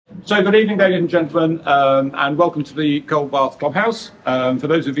So good evening, ladies and gentlemen, and welcome to the Cold Bath Clubhouse. For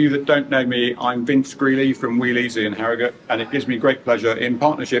those of you that don't know me, I'm Vince Greeley from Wheeleasy in Harrogate, and it gives me great pleasure, in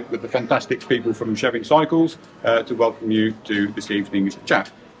partnership with the fantastic people from Chevin Cycles, to welcome you to this evening's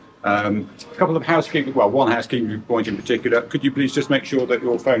chat. A couple of housekeeping, well, one housekeeping point in particular. Could you please just make sure that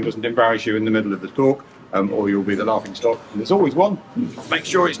your phone doesn't embarrass you in the middle of the talk, or you'll be the laughing stock. And there's always one. Make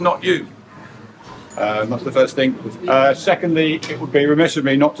sure it's not you. That's the first thing. Secondly, it would be remiss of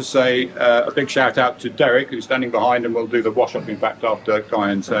me not to say a big shout out to Derek, who's standing behind and will do the wash up, in fact, after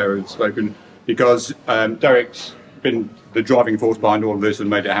Guy and Sarah have spoken, because Derek's been the driving force behind all of this and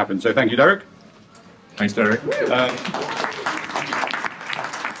made it happen. So thank you, Derek. Thanks, Derek.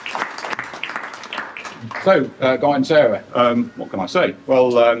 Guy and Sarah, what can I say?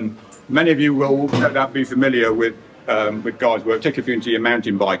 Well, many of you will no doubt be familiar with Guy's work, particularly if you're into your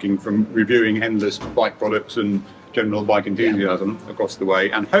mountain biking, from reviewing endless bike products and general bike enthusiasm across the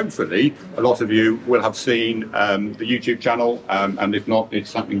way. And hopefully a lot of you will have seen the YouTube channel, and if not,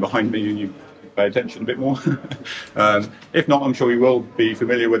 it's happening behind me and you pay attention a bit more. If not, I'm sure you will be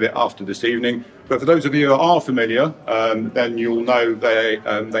familiar with it after this evening. But for those of you who are familiar, then you'll know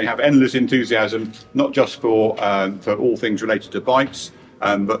they have endless enthusiasm, not just for all things related to bikes,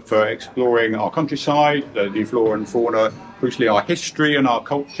 but for exploring our countryside, the flora and fauna, crucially our history and our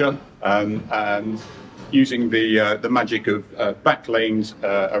culture, and using the magic of back lanes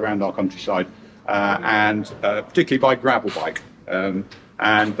around our countryside, and particularly by gravel bike.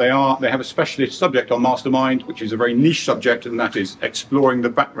 And they have a specialist subject on Mastermind, which is a very niche subject, and that is exploring the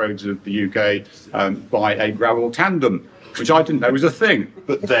back roads of the UK by a gravel tandem, which I didn't know was a thing,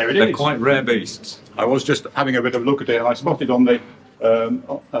 but there it is. They're quite rare beasts. I was just having a bit of a look at it, and I spotted on the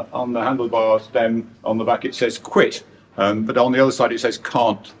handlebar stem on the back it says quit, but on the other side it says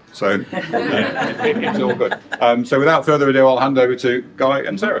can't. So it's all good. So without further ado, I'll hand over to Guy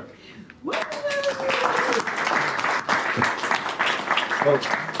and Sarah. Well,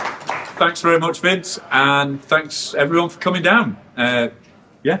 thanks very much, Vince, and thanks everyone for coming down.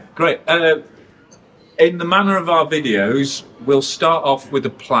 Yeah, great. In the manner of our videos, we'll start off with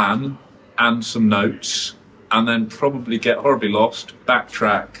a plan and some notes, and then probably get horribly lost,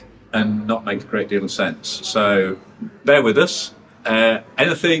 backtrack, and not make a great deal of sense. So bear with us.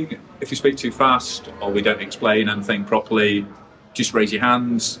 Anything, if you speak too fast or we don't explain anything properly, just raise your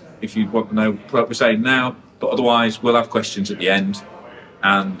hands if you want to know what we're saying now. But otherwise, we'll have questions at the end.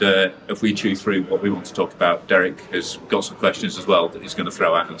 And if we chew through what we want to talk about, Derek has got some questions as well that he's going to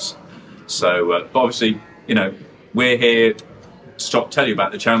throw at us. So, but obviously, you know, we're here to tell you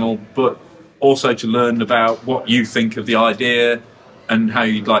about the channel, but also to learn about what you think of the idea and how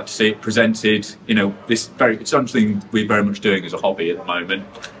you'd like to see it presented. You know, it's something we're very much doing as a hobby at the moment.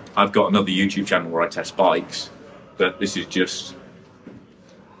 I've got another YouTube channel where I test bikes, but this is just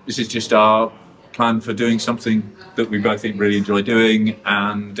our plan for doing something that we both think really enjoy doing,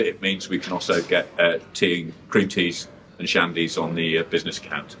 and it means we can also get cream teas and shandies on the business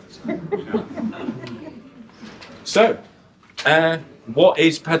account. So, what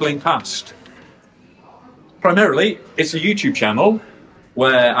is Pedaling Past? Primarily, it's a YouTube channel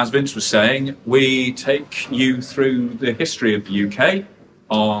where, as Vince was saying, we take you through the history of the UK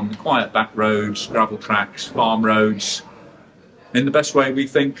on quiet back roads, gravel tracks, farm roads, in the best way we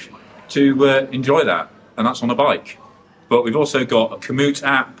think to enjoy that, and that's on a bike. But we've also got a Komoot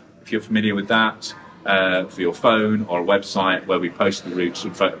app, if you're familiar with that, for your phone, or a website where we post the routes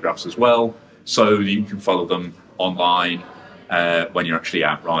and photographs as well, so you can follow them online when you're actually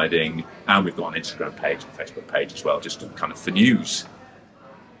out riding. And we've got an Instagram page and Facebook page as well, just kind of for news.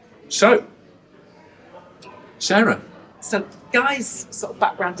 So, Sarah. So Guy's sort of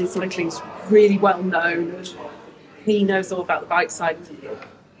background in cycling is really well known, and he knows all about the bike side.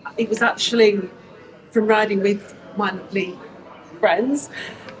 It was actually from riding with my lovely friends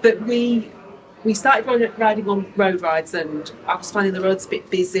that we started riding on road rides, and I was finding the roads a bit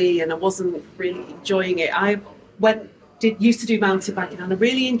busy and I wasn't really enjoying it. I used to do mountain biking, and I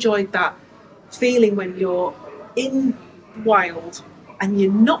really enjoyed that feeling when you're in wild and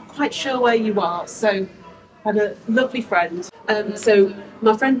you're not quite sure where you are. So I had a lovely friend. So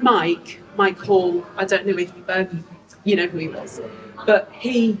my friend Mike Hall, I don't know if you know who he was, but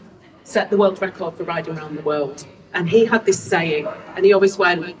he set the world record for riding around the world. And he had this saying, and he always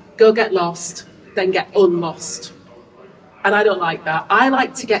went, go get lost, then get unlost. And I don't like that. I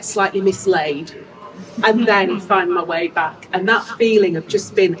like to get slightly mislaid and then find my way back. And that feeling of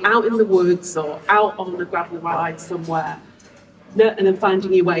just being out in the woods or out on a gravel ride somewhere and then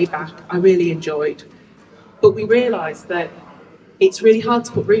finding your way back, I really enjoyed. But we realised that it's really hard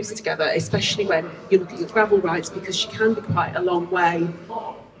to put routes together, especially when you're looking at gravel rides, because you can be quite a long way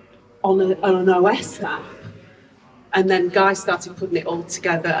on an OS map. And then Guy started putting it all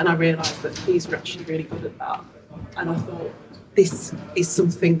together, and I realised that these were actually really good at that. And I thought, this is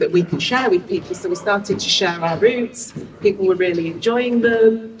something that we can share with people. So we started to share our routes. People were really enjoying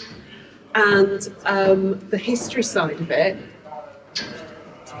them. And the history side of it...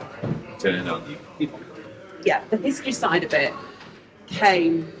 Turn it on. Yeah, the history side of it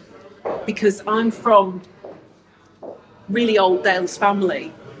came because I'm from really old Dales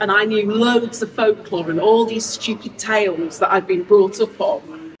family, and I knew loads of folklore and all these stupid tales that I'd been brought up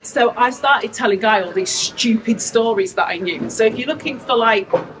on. So I started telling Guy all these stupid stories that I knew. So if you're looking for like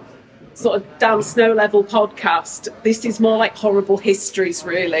sort of down snow level podcast, this is more like horrible histories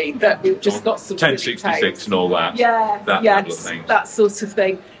really, that we've just got some 1066 and all that. Yeah, that yeah, thing. That sort of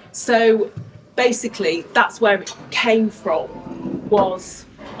thing. So basically that's where it came from, was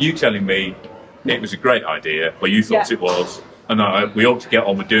you telling me it was a great idea, or you thought it was, and we ought to get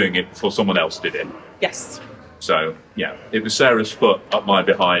on with doing it before someone else did it. Yes. So, yeah, it was Sarah's foot up my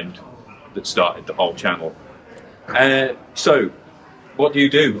behind that started the whole channel. So, what do you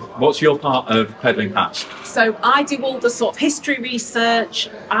do? What's your part of peddling past? So I do all the sort of history research.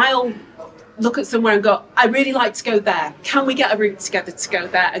 I'll look at somewhere and go, I really like to go there. Can we get a route together to go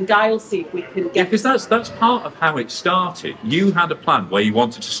there? And Guy will see if we can get... Yeah, because that's part of how it started. You had a plan where you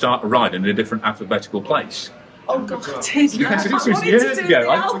wanted to start a ride in a different alphabetical place. Oh, God, did you? Yes, this was years ago.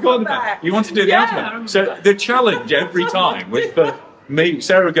 I forgot about. You wanted to do the alphabet. So the challenge every time was for me,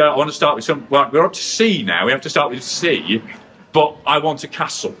 Sarah would go, I want to start with some... Well, we're up to C now. We have to start with C, but I want a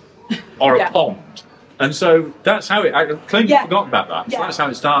castle or a pond. And so that's how it... I clearly forgot about that. So that's how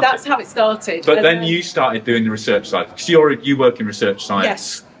it started. That's how it started. But then you started doing the research side. Because you work in research science.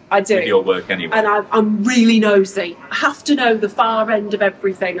 Yes, I do. With your work anyway. And I'm really nosy. I have to know the far end of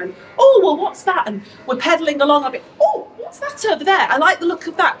everything. And, oh, well, what's that? And we're pedalling along a bit. Oh, what's that over there? I like the look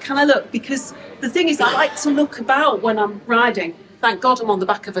of that. Can I look? Because the thing is, I like to look about when I'm riding. Thank God I'm on the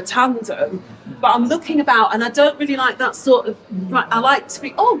back of a tandem. But I'm looking about, and I don't really like that sort of... Right, I like to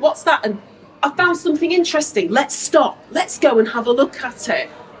be, oh, what's that? And I found something interesting. Let's stop. Let's go and have a look at it.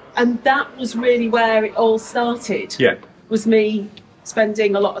 And that was really where it all started. Yeah. Was me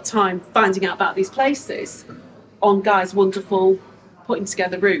spending a lot of time finding out about these places on Guy's wonderful putting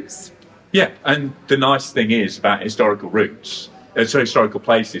together routes. Yeah, and the nice thing is about historical routes, historical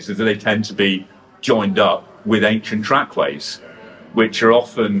places, is that they tend to be joined up with ancient trackways, which are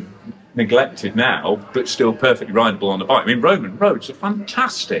often neglected now, but still perfectly rideable on the bike. I mean, Roman roads are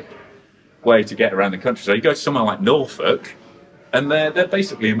fantastic way to get around the country. So you go to somewhere like Norfolk, and they're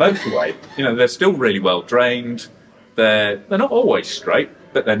basically a motorway. You know, they're still really well drained. They're not always straight,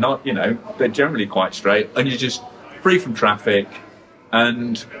 but they're not. You know, they're generally quite straight, and you're just free from traffic.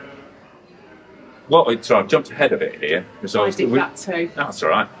 And sorry, I've jumped ahead of it here. I did that too. That's all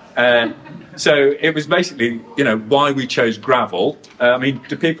right. So it was basically, you know, why we chose gravel. I mean,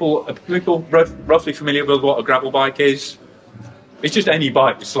 are people roughly familiar with what a gravel bike is? It's just any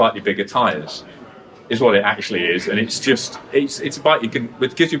bike with slightly bigger tyres, is what it actually is. And it's just, it's a bike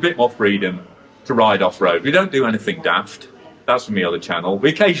it gives you a bit more freedom to ride off-road. We don't do anything daft. That's from the other channel. We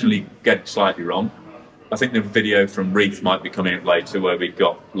occasionally get it slightly wrong. I think the video from Reef might be coming up later where we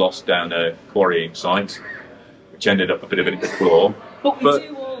got lost down a quarrying site, which ended up a bit of an explore. But we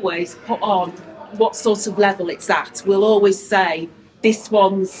do always put on what sort of level it's at. We'll always say, this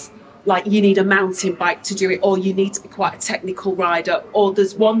one's like you need a mountain bike to do it, or you need to be quite a technical rider, or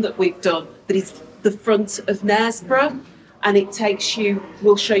there's one that we've done that is the front of Knaresborough, and it takes you,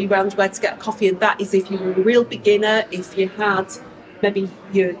 we'll show you around where to get a coffee, and that is if you were a real beginner, if you had maybe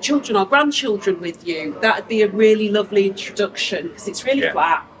your children or grandchildren with you, that'd be a really lovely introduction, because it's really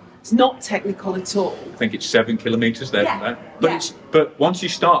flat, it's not technical at all. I think it's 7 kilometres there from there. But once you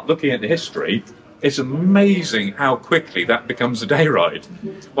start looking at the history, it's amazing how quickly that becomes a day ride.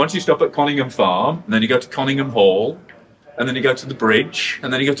 Once you stop at Conningham Farm, and then you go to Conningham Hall, and then you go to the bridge,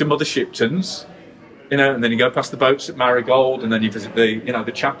 and then you go to Mother Shipton's, you know, and then you go past the boats at Marigold, and then you visit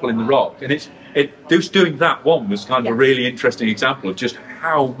the chapel in the rock. And just doing that one was kind of a really interesting example of just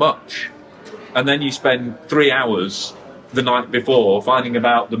how much. And then you spend 3 hours the night before finding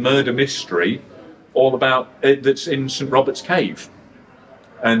about the murder mystery, all about it, that's in St Robert's Cave.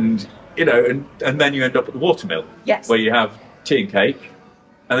 And you know, and then you end up at the watermill, where you have tea and cake,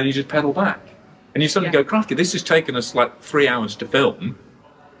 and then you just pedal back. And you suddenly go, crikey, this has taken us like 3 hours to film,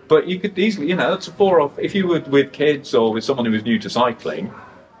 but you could easily, you know, that's a 4 off. If you were with kids or with someone who was new to cycling,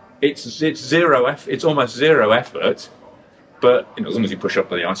 it's zero effort, it's almost zero effort, but, you know, as long as you push up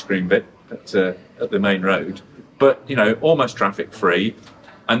to the ice cream bit at the main road, but, you know, almost traffic free.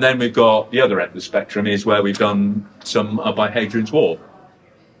 And then we've got the other end of the spectrum is where we've done some by Hadrian's Wall.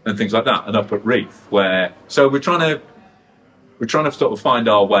 and things like that, and up at Reef, where so we're trying to sort of find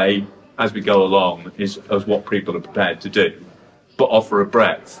our way as we go along as what people are prepared to do, but offer a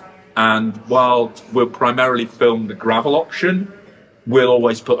breadth. And while we'll primarily film the gravel option, we'll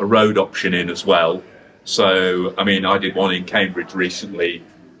always put a road option in as well. So, I mean, I did one in Cambridge recently,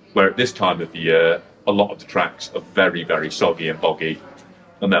 where at this time of the year, a lot of the tracks are very, very soggy and boggy,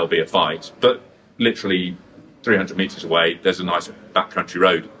 and there'll be a fight. But literally 300 metres away, there's a nice backcountry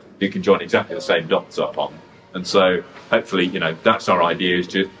road you can join exactly the same dots up on. And so, hopefully, you know, that's our idea, is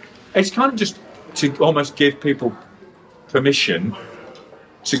to, it's kind of just to almost give people permission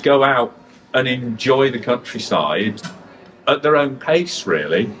to go out and enjoy the countryside at their own pace,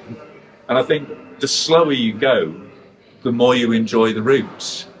 really. And I think the slower you go, the more you enjoy the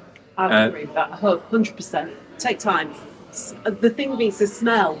routes. I agree with that 100%. Take time. The thing is the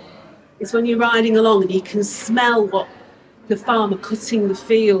smell. It's when you're riding along and you can smell what the farmer cutting the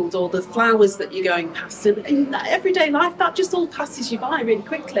field or the flowers that you're going past. And in that everyday life, that just all passes you by really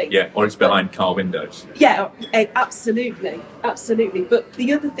quickly. Yeah, or it's behind car windows. Yeah, absolutely, absolutely. But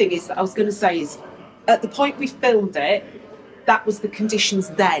the other thing is that I was going to say is, at the point we filmed it, that was the conditions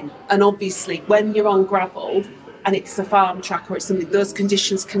then. And obviously, when you're on gravel and it's a farm track or it's something, those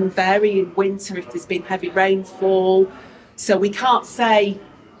conditions can vary in winter if there's been heavy rainfall. So we can't say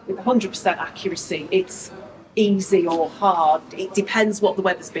with 100% accuracy it's easy or hard. It depends what the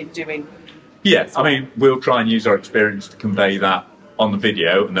weather's been doing. Yeah, I mean, we'll try and use our experience to convey that on the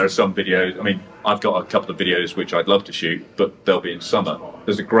video. And there are some videos, I mean, I've got a couple of videos which I'd love to shoot, but they'll be in summer.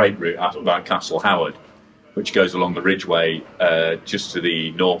 There's a great route out about Castle Howard, which goes along the Ridgeway just to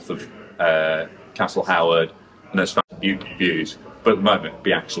the north of Castle Howard, and there's beautiful views. But at the moment, it'll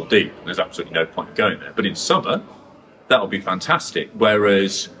be axle deep, and there's absolutely no point in going there. But in summer, that'll be fantastic.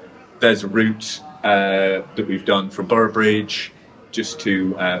 Whereas there's a route that we've done from Boroughbridge just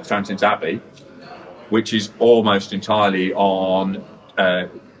to Fountains Abbey, which is almost entirely on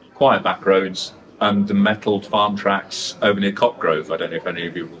quiet back roads and the metalled farm tracks over near Copgrove. I don't know if any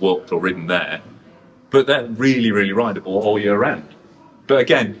of you have walked or ridden there, but they're really, really rideable all year round. But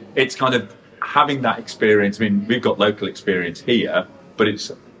again, it's kind of having that experience. I mean, we've got local experience here, but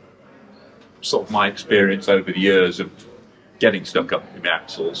it's sort of my experience over the years of getting stuck up in the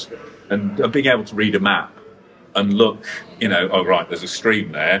axles and being able to read a map and look, you know, oh right, there's a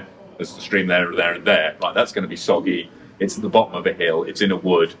stream there, there's a stream there, there and there. Like, that's going to be soggy. It's at the bottom of a hill. It's in a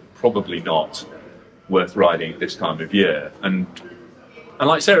wood. Probably not worth riding at this time of year. And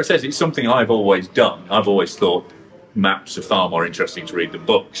like Sarah says, it's something I've always done. I've always thought maps are far more interesting to read than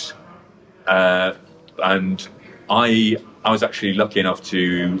books. And I was actually lucky enough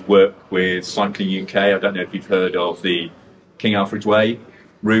to work with Cycling UK. I don't know if you've heard of the King Alfred's Way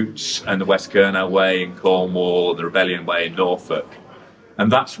routes and the West Kernell Way in Cornwall and the Rebellion Way in Norfolk.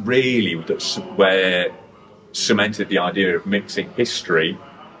 And that's where cemented the idea of mixing history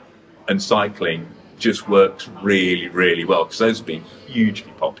and cycling just works really, really well, because those have been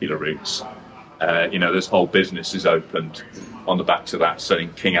hugely popular routes. You know, there's whole businesses opened on the backs of that,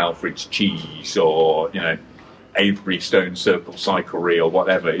 selling King Alfred's cheese or, you know, Avebury Stone Circle cyclery or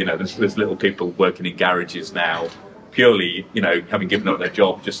whatever. You know, there's little people working in garages now, purely, you know, having given up their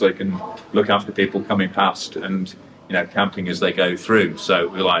job just so they can look after people coming past and, you know, camping as they go through. So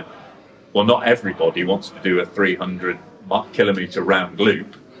we're like, well, not everybody wants to do a 300-kilometre round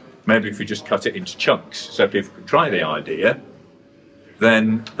loop. Maybe if we just cut it into chunks so people can try the idea,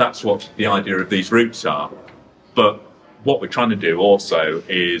 then that's what the idea of these routes are. But what we're trying to do also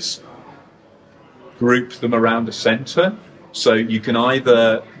is group them around a centre. So you can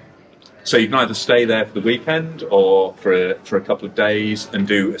either stay there for the weekend or for a couple of days and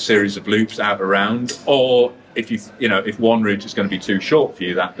do a series of loops out around, or if one route is going to be too short for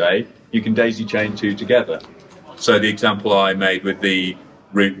you that day, you can daisy chain two together. So the example I made with the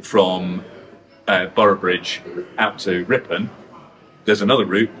route from Boroughbridge out to Ripon, there's another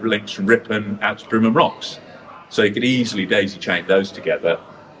route that links from Ripon out to Brimham Rocks. So you could easily daisy chain those together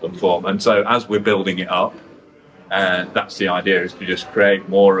and form. And so as we're building it up, that's the idea, is to just create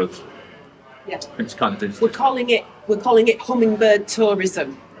more of. Yeah. It's kind of. We're calling it hummingbird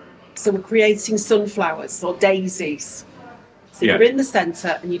tourism. So we're creating sunflowers or daisies. So you're in the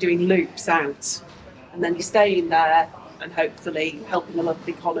centre and you're doing loops out, and then you're staying there and hopefully helping the local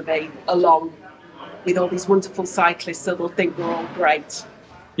economy along with all these wonderful cyclists, so they'll think we're all great.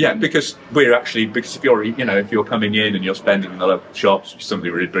 Yeah, because if you're coming in and you're spending in the local shops, which is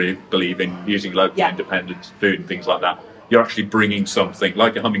something we really believe in, using local independent food and things like that, you're actually bringing something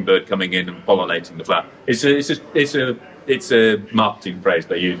like a hummingbird coming in and pollinating the flower. It's a marketing phrase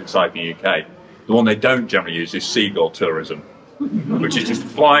they use at Cycling UK. The one they don't generally use is seagull tourism. which is just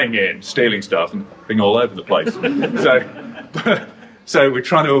flying in, stealing stuff, and being all over the place. So we're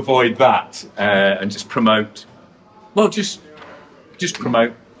trying to avoid that and just promote. Well, just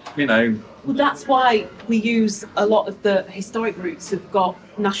promote, you know. Well, that's why we use a lot of the historic routes have got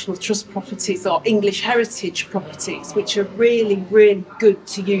National Trust properties or English heritage properties, which are really, really good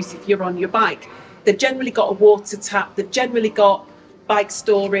to use if you're on your bike. They've generally got a water tap, they've generally got bike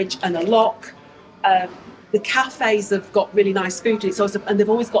storage and a lock. The cafes have got really nice food, and they've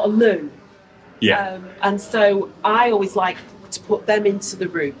always got a loo. Yeah. And so I always like to put them into the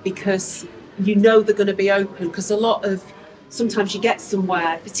route because you know they're going to be open, because sometimes you get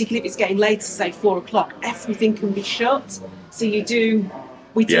somewhere, particularly if it's getting later, say 4 o'clock, everything can be shut. So we do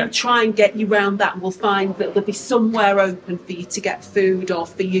try and get you round that, and we'll find that there'll be somewhere open for you to get food, or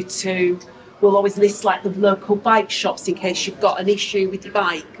for you to, we'll always list like the local bike shops in case you've got an issue with your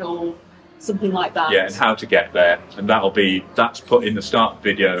bike or something like that. Yeah, and how to get there. And that's put in the start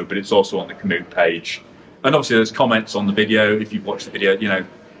video, but it's also on the commute page. And obviously there's comments on the video. If you've watched the video, you know,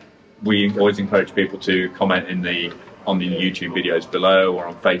 we always encourage people to comment on the YouTube videos below or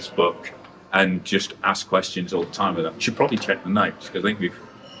on Facebook, and just ask questions all the time with that. You should probably check the notes, because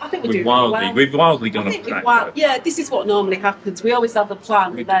I think we've wildly gone off track. Yeah, this is what normally happens. We always have a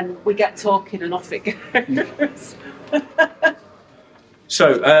plan, and then we get talking and off it goes.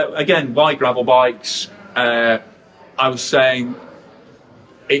 So again, why gravel bikes? I was saying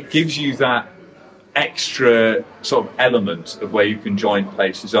it gives you that extra sort of element of where you can join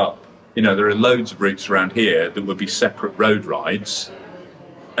places up. You know, there are loads of routes around here that would be separate road rides,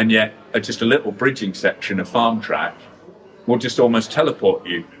 and yet just a little bridging section of farm track will just almost teleport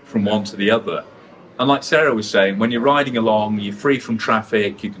you from one to the other. And like Sarah was saying, when you're riding along, you're free from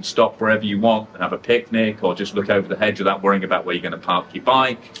traffic, you can stop wherever you want and have a picnic, or just look over the hedge without worrying about where you're going to park your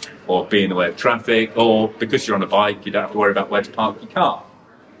bike, or be in the way of traffic, or because you're on a bike, you don't have to worry about where to park your car.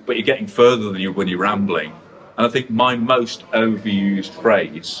 But you're getting further than you when you're rambling. And I think my most overused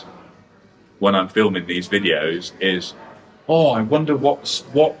phrase when I'm filming these videos is, oh, I wonder what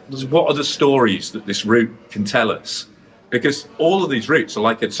are the stories that this route can tell us? Because all of these routes are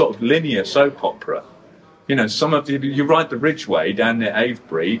like a sort of linear soap opera. You know, you ride the Ridgeway down near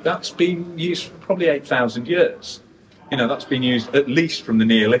Avebury, that's been used for probably 8,000 years. You know, that's been used at least from the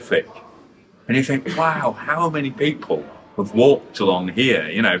Neolithic. And you think, wow, how many people have walked along here?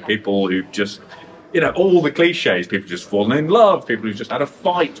 You know, people who've just, you know, all the cliches, people just fallen in love, people who've just had a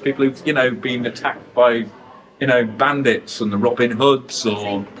fight, people who've, you know, been attacked by, you know, bandits and the Robin Hoods,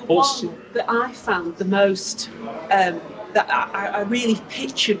 or the one that I found the most, that I really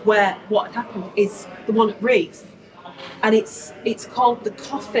pictured what had happened, is the one at Reef, and it's called the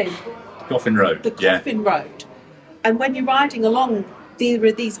Coffin Road. The Coffin Road. And when you're riding along, there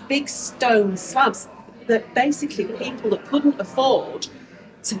are these big stone slabs that basically people that couldn't afford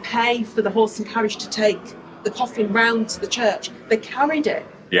to pay for the horse and carriage to take the coffin round to the church, they carried it.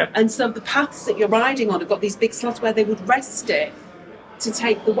 Yeah. And so the paths that you're riding on have got these big slabs where they would rest it to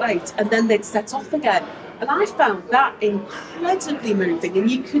take the weight, and then they'd set off again. And I found that incredibly moving, and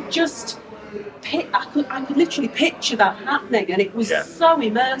you could just I could literally picture that happening, and it was so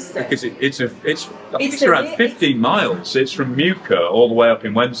immersive. Because it's around 15 miles. It's from Muka all the way up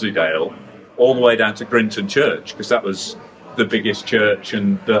in Wensleydale, all the way down to Grinton Church, because that was the biggest church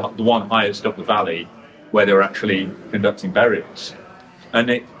and the one highest up the valley where they were actually conducting burials. And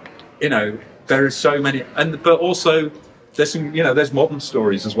it, you know, there are so many, but also there's some, you know, there's modern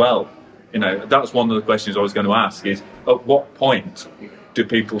stories as well. You know, that was one of the questions I was going to ask, is at what point do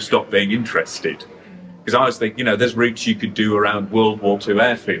people stop being interested? Because I was thinking, you know, there's routes you could do around World War II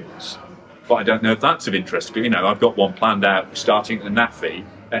airfields, but I don't know if that's of interest. But, you know, I've got one planned out starting at the NAFI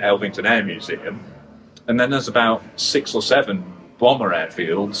at Elvington Air Museum, and then there's about 6 or 7 bomber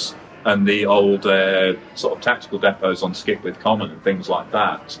airfields and the old sort of tactical depots on Skipwith Common and things like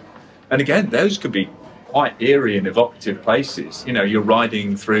that. And again, those could be quite eerie and evocative places. You know, you're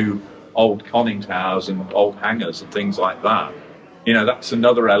riding through old conning towers and old hangars and things like that. You know, that's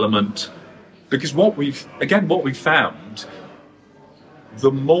another element. Because what we've found,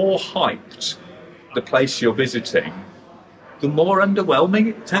 the more hyped the place you're visiting, the more underwhelming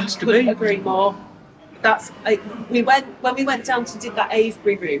it tends to be. I couldn't agree more. When we went down to do that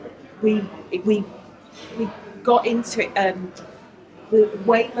Avebury route, we got into it, the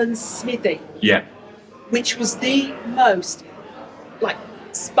Wayland's Smithy. Yeah. Which was the most like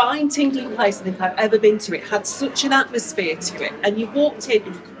spine-tingling place I think I've ever been to. It had such an atmosphere to it, and you walked in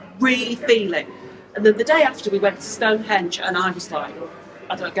and you could really feel it. And then the day after we went to Stonehenge, and I was like,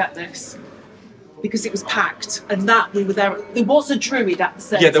 I don't get this. because it was packed, and that we were there. There was a druid at the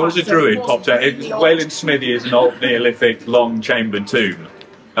same time. Yeah, there was a druid popped out. Really Wayland Smithy is an old Neolithic long-chambered tomb,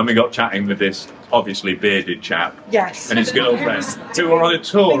 and we got chatting with this obviously bearded chap Yes. and his girlfriend, who were on a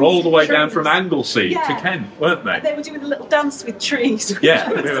tour all the way down from Anglesey to Kent, weren't they? They were doing a little dance with trees.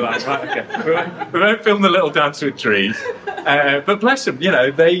 Yeah, we were like, right, okay, we won't film the little dance with trees, but bless them, you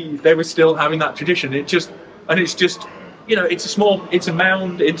know, they were still having that tradition. It's just, you know, it's a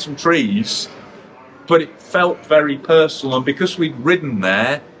mound in some trees, but it felt very personal, and because we'd ridden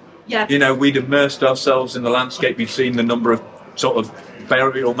there, you know, we'd immersed ourselves in the landscape. We'd seen the number of sort of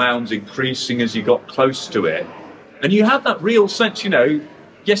burial mounds increasing as you got close to it, and you had that real sense, you know,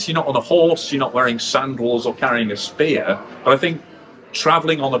 yes, you're not on a horse, you're not wearing sandals or carrying a spear, but I think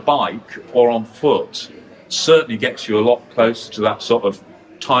travelling on a bike or on foot certainly gets you a lot closer to that sort of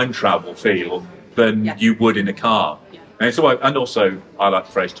time travel feel than you would in a car. And also I like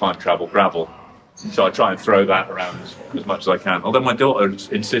the phrase time travel gravel, so I try and throw that around as much as I can, although my daughter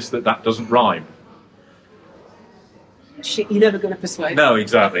insists that doesn't rhyme. You're never going to persuade. No,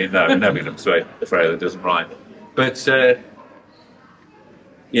 exactly. No, we're never going to persuade a phrase that doesn't rhyme. But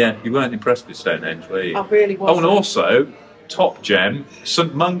yeah, you weren't impressed with Stonehenge, were you? I really wasn't. Oh, and also, top gem,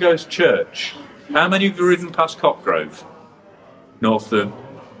 St Mungo's Church. How many of you have ridden past Cockgrove? North of...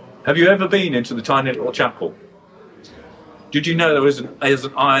 Have you ever been into the tiny little chapel? Did you know there's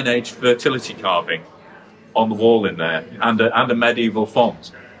an Iron Age fertility carving on the wall in there, and a medieval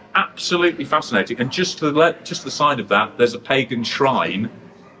font? Absolutely fascinating. And just to the side of that, there's a pagan shrine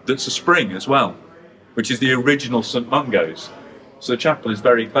that's a spring as well, which is the original St Mungo's. So the chapel is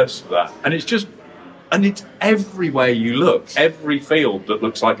very close to that, and it's everywhere you look. Every field that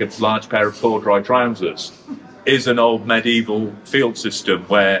looks like a large pair of corduroy trousers is an old medieval field system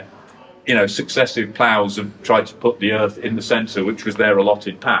where, you know, successive ploughs have tried to put the earth in the centre, which was their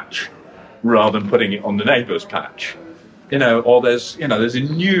allotted patch, rather than putting it on the neighbour's patch. You know, or there's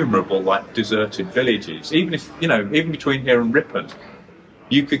innumerable like deserted villages. Even between here and Ripon,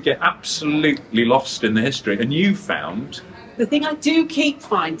 you could get absolutely lost in the history. And you found the thing I do keep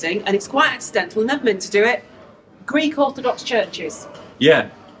finding, and it's quite accidental, never meant to do it, Greek Orthodox churches. Yeah.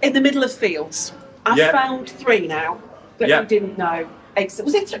 In the middle of fields. I've found 3 now that we didn't know. Was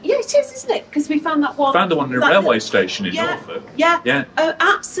it 3? Yeah, it is, isn't it? Because we found that one. Found the one in a railway station in Norfolk. Yeah.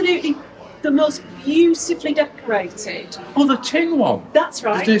 Absolutely. The most beautifully decorated. Oh, the tin one. That's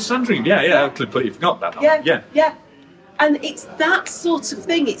right. The Sandringham. Yeah. I completely forgot that. Yeah. And it's that sort of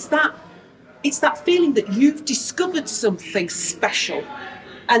thing. It's that feeling that you've discovered something special.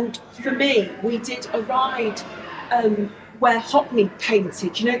 And for me, we did a ride where Hockney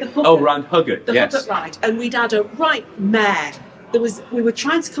painted. You know the Huggett. Oh, round Huggett. The Huggett ride, and we'd had a right mare. We were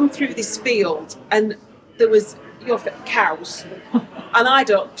trying to come through this field, and there was cows. And I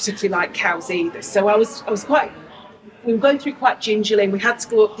don't particularly like cows either, so we were going through quite gingerly, and we had to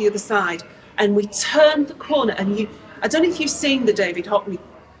go up the other side, and we turned the corner, and I don't know if you've seen the David Hockney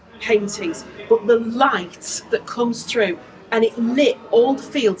paintings, but the light that comes through, and it lit all the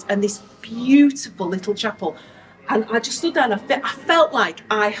fields and this beautiful little chapel, and I just stood there and I felt like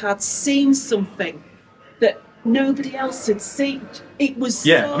I had seen something that nobody else had seen. It was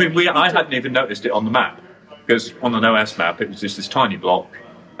so I hadn't even noticed it on the map. Because on an OS map, it was just this tiny block.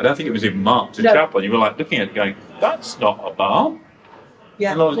 I don't think it was even marked as chapel. You were like looking at it going, that's not a barn.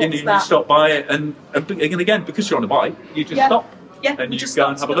 Yeah, and you stop by it, and again, because you're on a bike, you just stop. Yeah, and you just go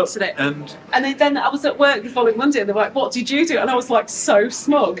and have a look. And then I was at work the following Monday, and they were like, what did you do? And I was like so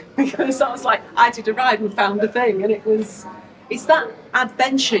smug, because I was like, I did a ride and found the thing. And it's that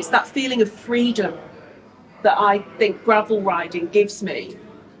adventure, it's that feeling of freedom that I think gravel riding gives me.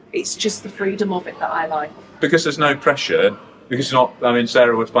 It's just the freedom of it that I like. Because there's no pressure, because it's not, I mean,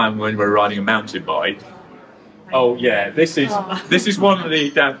 Sarah was playing when we were riding a mountain bike. Oh yeah, this is one of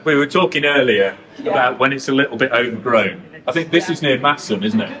the, we were talking earlier about when it's a little bit overgrown. I think this is near Massam,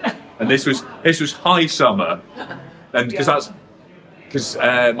 isn't it? And this was high summer, and because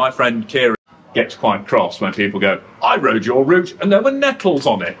my friend Kieran gets quite cross when people go, I rode your route and there were nettles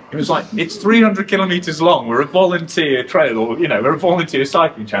on it. It was like, it's 300 kilometres long, we're a volunteer trail, or we're a volunteer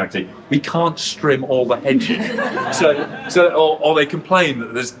cycling charity. We can't trim all the hedges. or they complain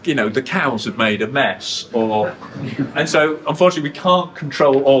that there's, the cows have made a mess, and so unfortunately we can't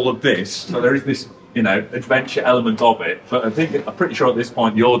control all of this. So there is this, adventure element of it. But I'm pretty sure at this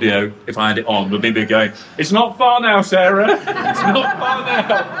point the audio, if I had it on, would be going, it's not far now, Sarah. It's not far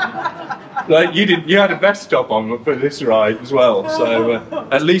now. Like you had a vest top on for this ride as well. So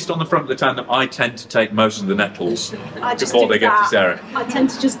at least on the front of the tandem, I tend to take most of the nettles before they get to Sarah. I tend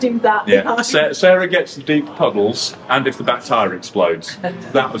to just do that. Yeah, Sarah gets the deep puddles, and if the back tyre explodes.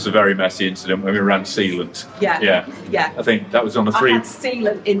 That was a very messy incident when we ran sealant. Yeah. I think that was on the 3. I had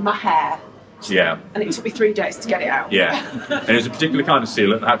sealant in my hair. Yeah. And it took me 3 days to get it out. Yeah. And it was a particular kind of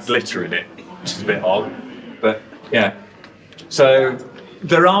sealant that had glitter in it, which is a bit odd. But yeah. So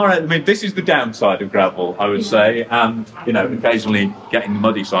there are, I mean, this is the downside of gravel, I would say, and, you know, occasionally getting the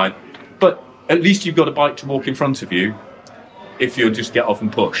muddy side. But at least you've got a bike to walk in front of you if you just get off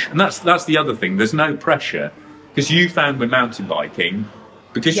and push. And that's the other thing. There's no pressure. Because you found with mountain biking,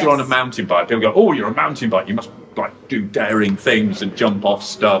 because you're on a mountain bike, people go, oh, you're a mountain bike, you must like do daring things and jump off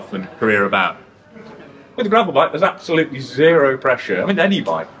stuff and career about. With a gravel bike, there's absolutely zero pressure. I mean, any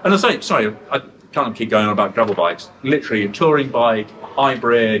bike. And I say, sorry, I can't keep going on about gravel bikes. Literally, a touring bike, a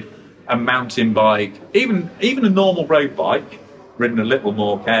hybrid, a mountain bike, even a normal road bike, ridden a little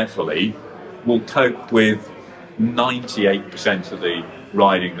more carefully, will cope with 98% of the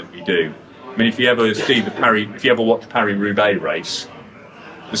riding that we do. I mean, if you ever watch Paris-Roubaix race,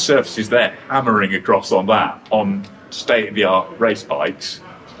 the surfaces they're hammering across on that on state-of-the-art race bikes,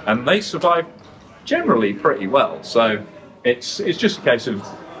 and they survive generally pretty well. So it's just a case of,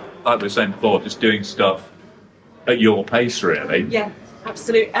 like we were saying before, just doing stuff at your pace, really. Yeah,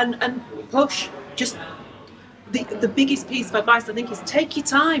 absolutely. And push. Just the biggest piece of advice I think is take your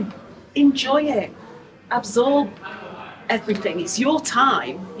time, enjoy it, absorb everything. It's your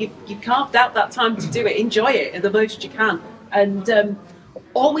time. You carved out that time to do it. Enjoy it the most you can, and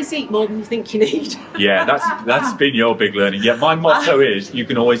always eat more than you think you need. Yeah, that's been your big learning. Yeah, my motto is you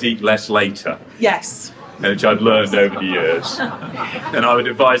can always eat less later. Yes. Which I've learned over the years, and I would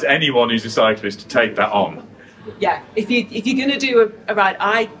advise anyone who's a cyclist to take that on. Yeah, if you're going to do a ride,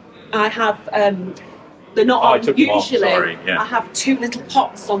 I have. They're not on usually. I have 2 little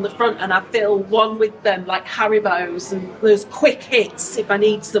pots on the front, and I fill one with them like Haribos and those quick hits if I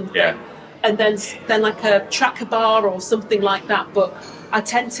need something. Yeah. And then like a tracker bar or something like that. But I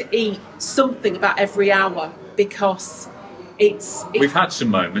tend to eat something about every hour because We've had some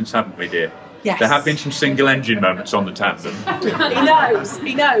moments, haven't we, dear? Yes. There have been some single engine moments on the tandem.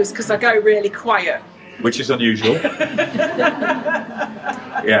 He knows because I go really quiet. Which is unusual.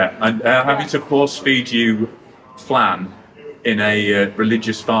 Yeah, and having to force feed you flan in a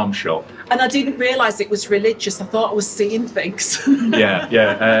religious farm shop. And I didn't realise it was religious. I thought I was seeing things.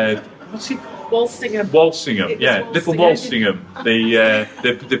 Yeah. What's it? Walsingham, yeah, Little Walsingham,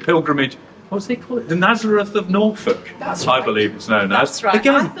 the pilgrimage. What's they call it? The Nazareth of Norfolk. That's I right. believe it's known as. That's right.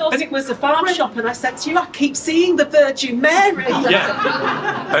 Again, I thought it was a farm shop, and I said to you, I keep seeing the Virgin Mary.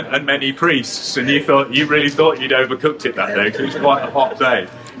 Yeah, and many priests, and you really thought you'd overcooked it that day because it was quite a hot day.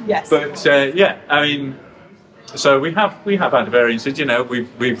 Yes. But yeah, I mean, so we have had variances. You know,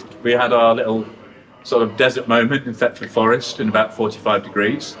 we had our little sort of desert moment in Thetford Forest in about 45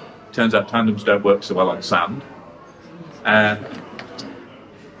 degrees. Turns out tandems don't work so well on sand.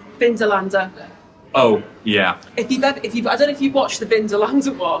 Vindelander. Oh yeah. I don't know if you've watched the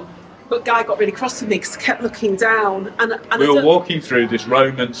Vindelander one, but Guy got really cross with me because I kept looking down. And we were walking through this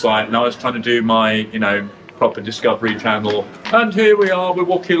Roman site, and I was trying to do my, proper Discovery Channel. And here we are, we're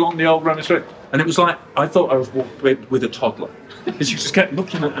walking along the old Roman street, and it was like I thought I was walking with a toddler. And she just kept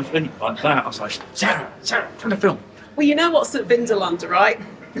looking at me like that. I was like, Sarah, I'm trying to film. Well, you know what's at Vindelander, right?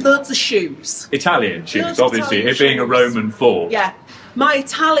 Loads of shoes. Italian shoes, Loads obviously. Italian It being a shoes. Roman fort. Yeah. My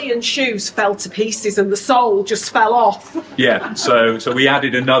Italian shoes fell to pieces and the sole just fell off. Yeah, so we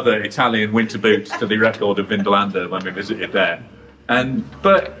added another Italian winter boot to the record of Vindelander when we visited there.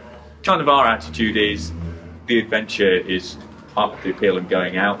 But kind of our attitude is the adventure is part of the appeal of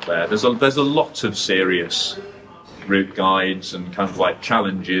going out there. There's a lot of serious route guides and kind of like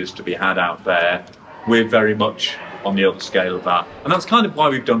challenges to be had out there. We're very much on the other scale of that. And that's kind of why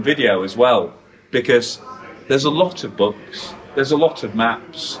we've done video as well, because there's a lot of books, there's a lot of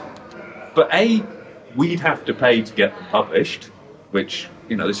maps, but we'd have to pay to get them published, which,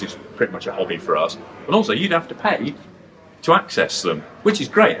 this is pretty much a hobby for us, but also you'd have to pay to access them, which is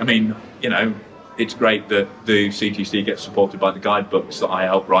great. I mean, it's great that the CTC gets supported by the guidebooks that I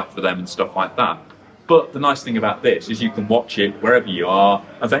help write for them and stuff like that. But the nice thing about this is you can watch it wherever you are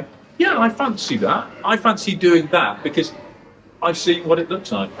and think, yeah, I fancy that. I fancy doing that because I've seen what it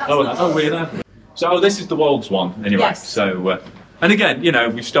looks like. Weird. So this is the Wolds one, anyway. Yes. So, and again,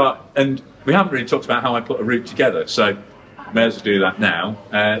 and we haven't really talked about how I put a route together, so may as well do that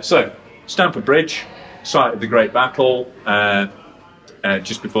now. So, Stamford Bridge, site of the Great Battle,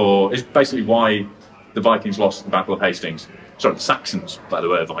 just before, is basically why the Vikings lost the Battle of Hastings. sorry, the Saxons, by the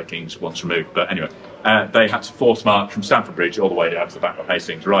way, Vikings once removed, but anyway, they had to force march from Stamford Bridge all the way down to the Battle of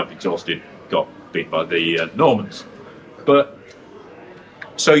Hastings, arrived exhausted, got beat by the Normans. But,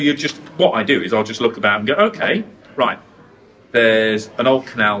 so what I do is I'll just look about and go, okay, right, there's an old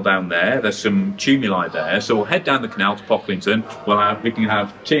canal down there, there's some tumuli there, so we'll head down the canal to Pocklington, we can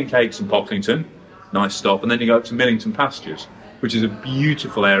have tea and cakes in Pocklington, nice stop, and then you go up to Millington Pastures, which is a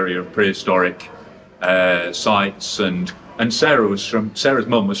beautiful area of prehistoric sites, and Sarah's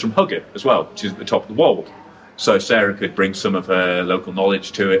mum was from Huggett as well, which is at the top of the Wold. So Sarah could bring some of her local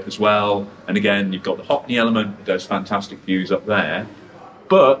knowledge to it as well. And again, you've got the Hockney element with those fantastic views up there.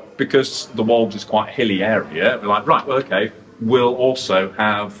 But because the Wold is quite a hilly area, we're like, right, well, okay, we'll also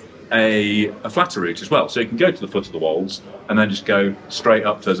have a flatter route as well. So you can go to the foot of the Wolds and then just go straight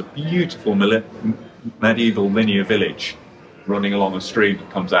up to, there's a beautiful medieval linear village running along a stream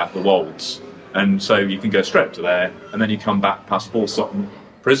that comes out of the Wolds. And so you can go straight up to there, and then you come back past Full Sutton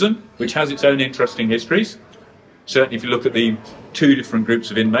Prison, which has its own interesting histories. Certainly if you look at the two different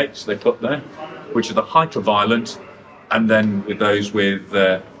groups of inmates they put there, which are the hyper-violent, and then with those with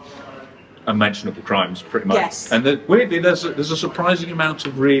unmentionable crimes, pretty much. Yes. And weirdly, there's a surprising amount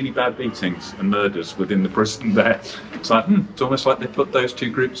of really bad beatings and murders within the prison there. It's like, it's almost like they put those two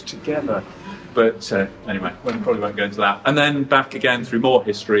groups together. But anyway, we probably won't go into that. And then back again through more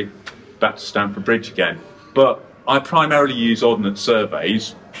history, back to Stamford Bridge again. But I primarily use ordnance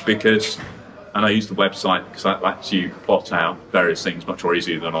surveys because, and I use the website because that lets you plot out various things much more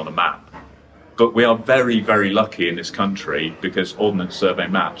easily than on a map. But we are very, very lucky in this country because ordnance survey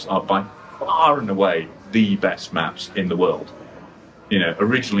maps are by far and away the best maps in the world. You know,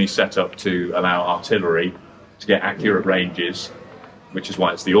 originally set up to allow artillery to get accurate ranges, which is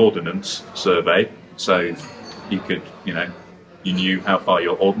why it's the ordnance survey. So you could, you knew how far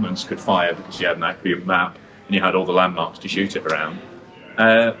your ordnance could fire because you had an accurate map and you had all the landmarks to shoot it around.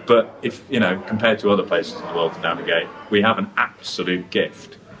 But if, compared to other places in the world to navigate, we have an absolute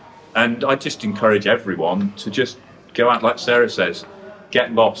gift. And I just encourage everyone to just go out, like Sarah says,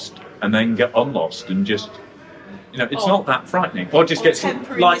 get lost and then get unlost and just, it's not that frightening. Or just get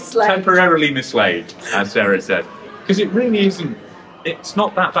temporarily mislaid, as Sarah said. Because it really isn't, it's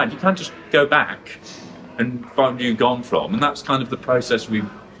not that bad. You can't just go back and find where you've gone from. And that's kind of the process we've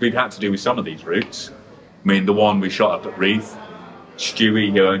had to do with some of these routes. I mean, the one we shot up at Reeth,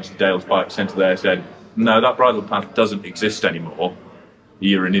 Stewie, who owns the Dales Bike Centre there, said, no, that bridle path doesn't exist anymore.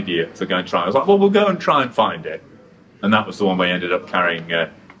 You're an idiot for going to try. I was like, well, we'll go and try and find it. And that was the one we ended up carrying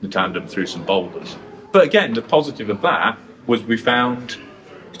the tandem through some boulders. But again, the positive of that was we found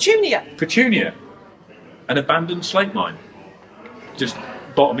Petunia, an abandoned slate mine, just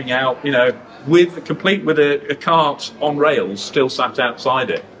bottoming out, complete with a cart on rails still sat outside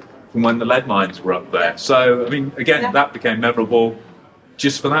it from when the lead mines were up there. So, I mean, again, that became memorable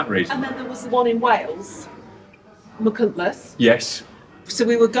just for that reason. And then there was the one in Wales, McCuntless. Yes. So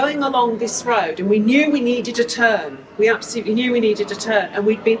we were going along this road and we knew we needed a turn. We absolutely knew we needed a turn. And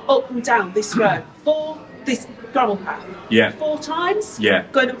we'd been up and down this road for this gravel path. Yeah. 4 times. Yeah.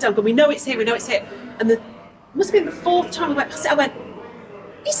 Going up and down, but we know it's here, And it must have been the 4th time we went past it. I went,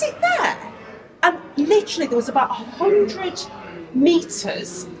 is it there? And literally there was about 100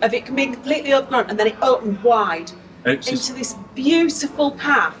 metres of it being completely overgrown, and then it opened wide into this beautiful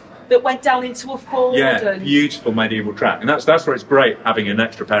path that went down into a ford. Yeah, beautiful medieval track. And that's where it's great having an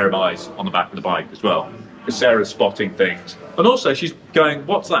extra pair of eyes on the back of the bike as well. Because Sarah's spotting things. And also she's going,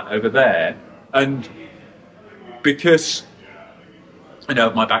 what's that over there? And because,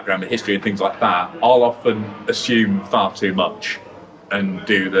 my background in history and things like that, I'll often assume far too much and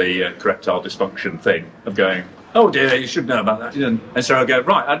do the erectile dysfunction thing of going, oh dear, you should know about that. And so I go,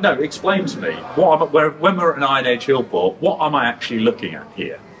 right, no, explain to me, when we're at an Iron Age hill fort, what am I actually looking at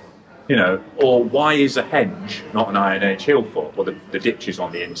here? Or why is a henge not an Iron Age hill fort? Well, the ditch is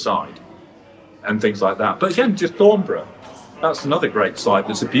on the inside and things like that. But again, just Thornborough. That's another great site.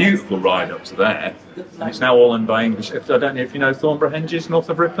 There's a beautiful ride up to there. And it's now all owned by English. I don't know if you know Thornborough Henges, north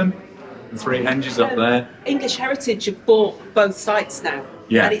of Ripon. The 3 henges up there. English Heritage have bought both sites now.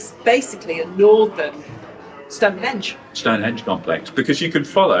 Yeah. And it's basically a northern Stonehenge complex, because you can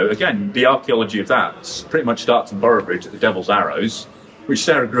follow, again, the archaeology of that pretty much starts in Boroughbridge at the Devil's Arrows, which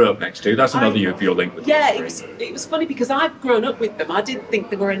Sarah grew up next to. That's another of your link with it was funny because I've grown up with them. I didn't think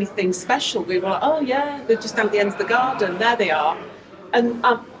they were anything special. We were like, oh yeah, they're just down at the end of the garden, there they are. And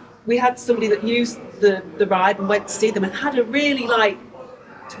we had somebody that used the ride and went to see them and had a really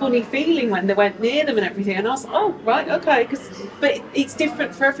funny feeling when they went near them and everything. And I was like, oh right, okay, but it's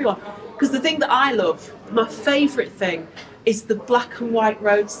different for everyone. Because the thing that I love, my favourite thing, is the black and white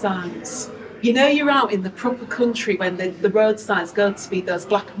road signs. you know you're out in the proper country when the road signs go to be those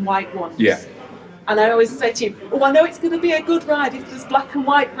black and white ones. Yeah. And I always say to you, oh, I know it's going to be a good ride if there's black and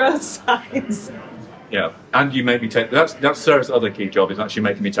white road signs. Yeah, and you make me take, that's Sarah's other key job, is actually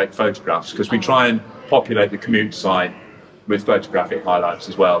making me take photographs, because we try and populate the commute side with photographic highlights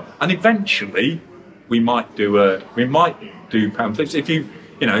as well. And eventually we might do pamphlets if you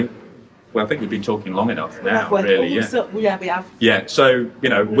know, well, I think we've been talking long enough now, really. Yeah, we have. Yeah, so, you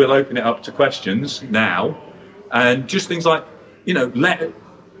know, we'll open it up to questions now, and just things like, you know,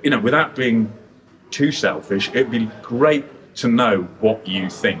 without being too selfish, it'd be great to know what you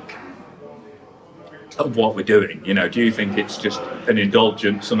think of what we're doing. You know, do you think it's just an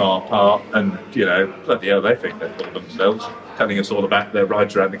indulgence on our part, and, you know, bloody hell, they think they're full of themselves, telling us all about their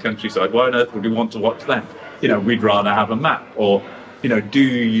rides around the countryside. Why on earth would we want to watch them? You know, we'd rather have a map. Or, you know, do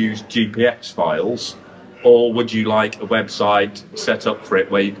you use GPX files, or would you like a website set up for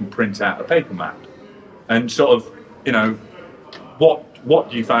it where you can print out a paper map? And sort of, you know, what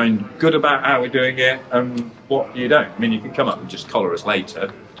do you find good about how we're doing it, and what you don't? I mean, you can come up and just collar us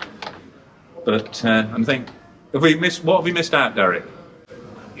later. But I think, what have we missed out, Derek?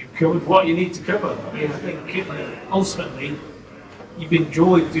 You've covered what you need to cover. I mean, I think ultimately you've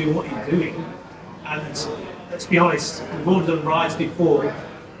enjoyed doing what you're doing, and let's be honest, we've all done rides before.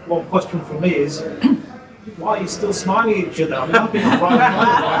 One question from me is, why are you still smiling at each other? I mean, I've been on ride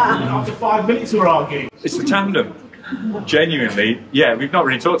after 5 minutes we're arguing. It's the tandem. Genuinely, yeah, we've not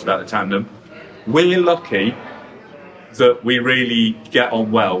really talked about the tandem. We're lucky that we really get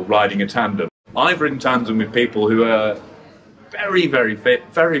on well riding a tandem. I've ridden tandem with people who are very, very fit,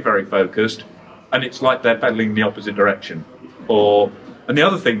 very, very focused, and it's like they're pedaling in the opposite direction. And the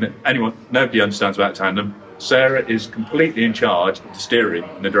other thing that nobody understands about tandem, Sarah is completely in charge of the steering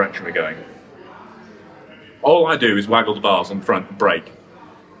in the direction we're going. All I do is waggle the bars on the front and brake.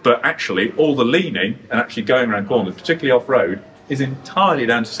 But actually, all the leaning and actually going around corners, particularly off-road, is entirely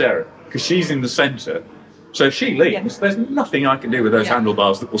down to Sarah, because she's in the centre. So if she leans, there's nothing I can do with those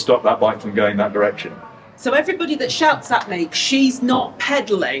handlebars that will stop that bike from going that direction. So everybody that shouts at me, she's not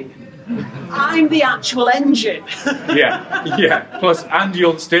pedalling, I'm the actual engine. yeah. Plus, and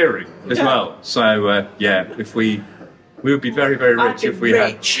you're the steering as well. So yeah, we would be very, very rich if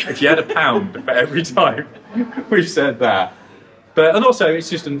you had £1 for every time we said that. But, and also, it's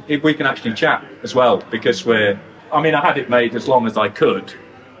just if we can actually chat as well, because I had it made as long as I could,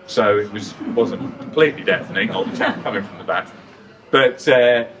 so it wasn't completely deafening, all the chat coming from the back. But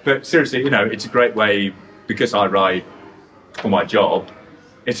seriously, you know, it's a great way, because I ride for my job,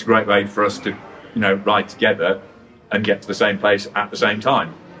 it's a great way for us to, you know, ride together and get to the same place at the same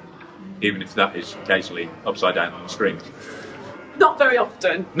time, even if that is occasionally upside down on the screen. Not very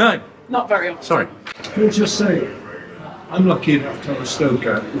often. No. Not very often. Sorry. Can I just say, I'm lucky enough to have a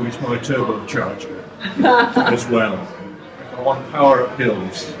stoker who is my turbocharger as well. If I want power up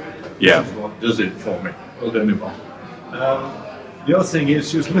hills, this is what does it for me. Well done, Yvonne. The other thing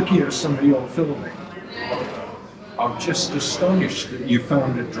is, just looking at some of your filming, I'm just astonished that you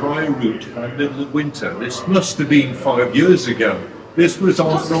found a dry route in the middle of winter. This must have been 5 years ago. This was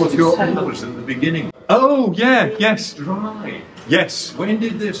on North York Moors at the beginning. Oh, yeah, yes. Dry. Yes. When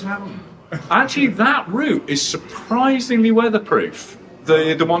did this happen? Actually, that route is surprisingly weatherproof.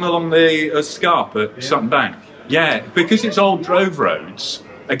 The one along the Scarp at Sutton Bank. Yeah, because it's old drove roads.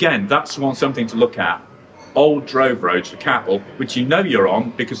 Again, that's something to look at. Old drove roads for cattle, which you know you're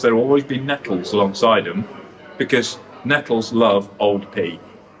on because there will always be nettles alongside them, because nettles love old pea.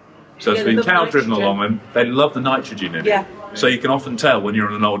 So it's been cow driven along them. They love the nitrogen in it. So you can often tell when you're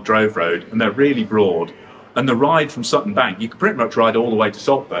on an old drove road, and they're really broad. And the ride from Sutton Bank, you can pretty much ride all the way to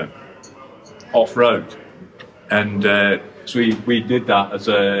Saltburn, off-road. And so we did that as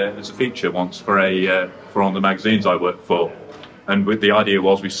a feature once for one of the magazines I worked for. And the idea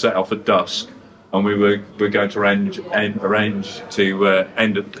was we set off at dusk, and we were going to arrange to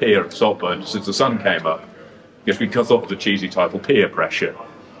end at the pier at Saltburn as the sun came up, because we thought it was a cheesy title, peer pressure.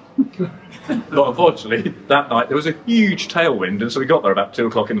 But unfortunately, that night there was a huge tailwind, and so we got there about 2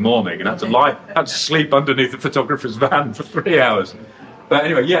 o'clock in the morning and had to sleep underneath the photographer's van for 3 hours. But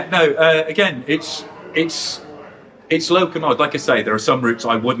anyway, again, it's localised. Like I say, there are some routes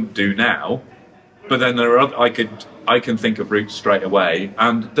I wouldn't do now, but then there are I can think of routes straight away.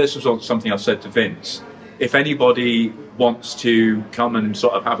 And this was something I've said to Vince. If anybody wants to come and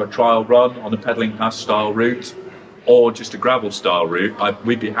sort of have a trial run on a pedalling pass style route, or just a gravel style route,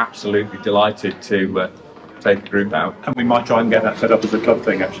 we'd be absolutely delighted to take a group out. And we might try and get that set up as a club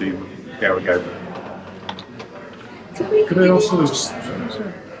thing, actually. There we go. Could I also just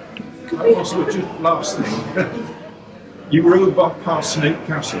last thing? You rode back past Snake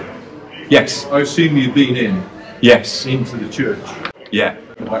Castle. Yes. I've seen you been in. Yes. Into the church. Yeah.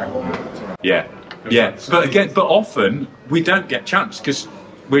 Yeah. Yeah. But often we don't get chance because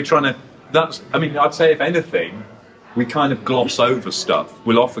we're trying to. I mean, I'd say if anything, we kind of gloss over stuff.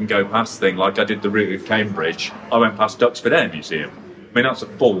 We'll often go past things like I did the route of Cambridge. I went past Duxford Air Museum. I mean, that's a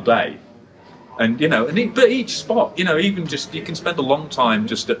full day. And, but each spot, even just, you can spend a long time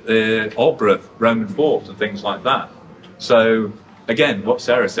just at the Aldborough Roman fort and things like that. So, again, what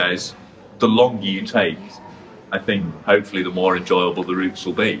Sarah says, the longer you take, I think, hopefully, the more enjoyable the routes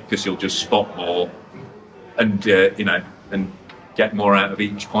will be, because you'll just spot more and, and get more out of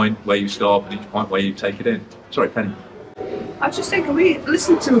each point where you stop and each point where you take it in. Sorry, Penny. I was just thinking, we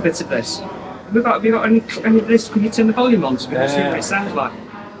listened to a bit of this. Have you got any of this? Could you turn the volume on so we can see what it sounds like?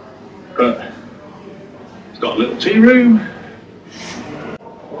 It's got a little tea room.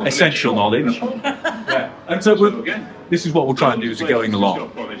 Essential knowledge. Yeah. And so this is what we'll try and do as we're going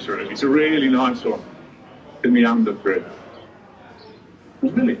along. It's a really nice one. The meander through. The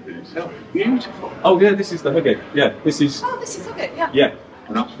village in itself is beautiful. Oh yeah, this is the Hugget. Yeah, this is. Oh, this is Hugget, yeah. Yeah.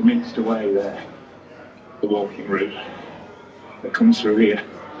 And that's the Minster Way there. The walking route that comes through here.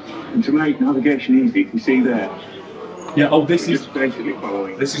 And to make navigation easy, you can see there. Yeah, this is basically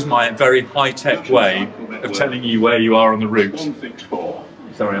following. This is my very high-tech way of telling you where you are on the route. 164.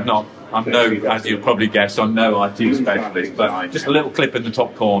 Sorry, I'm no, as you'll probably guess, I'm no IT specialist, but just a little clip in the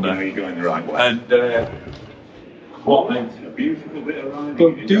top corner. You're going the right way. And what? A beautiful bit of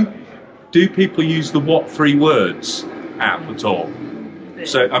riding. Do people use the what 3 words app at all?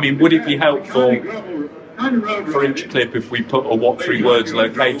 So, I mean, would it be helpful for each clip if we put a what 3 words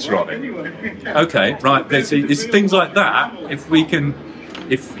locator on it? Okay, right. There's things like that. If we can,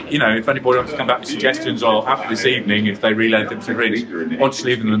 if anybody wants to come back with suggestions or after this evening, if they relay them to Rich, or just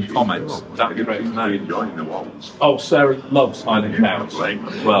leave them in the comments, that'd be great to know. Oh, Sarah loves Highland cows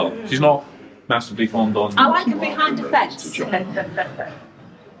as well. She's not massively fond on. I like them behind a fence.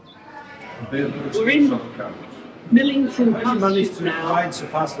 We're in Millington Pastures now. Ride so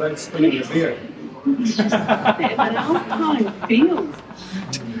fast without spilling a beer. An alpine field.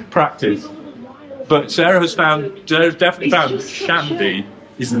 Practice. But Sarah's definitely found Shandy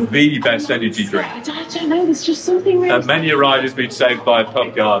is the best energy drink. I don't know, there's just something really... And many a rider's been saved by a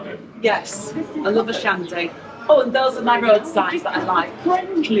pub garden. Yes, I love a shandy. Oh, and those are my road signs that I like.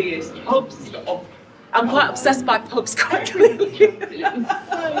 Friendliest pub stop. I'm quite obsessed by pubs, quite clearly. It was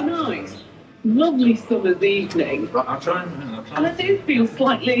so nice. Lovely summer's evening. Right, I'll try and I do feel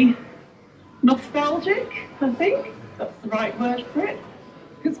slightly nostalgic, I think. That's the right word for it.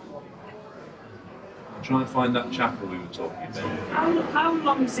 Try and find that chapel we were talking about. How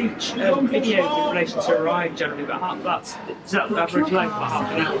long is each video in relation to a ride generally? That's the average length, about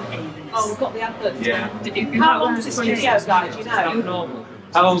half an hour. Oh, we've got the adverts. Yeah. How long is this video, guys? Do you know?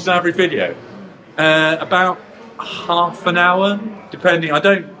 How long's the average video? About half an hour, depending. I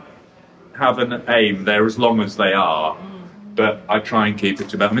don't have an aim. They're as long as they are, but I try and keep it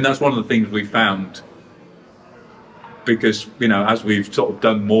to about. I mean, that's one of the things we found because as we've sort of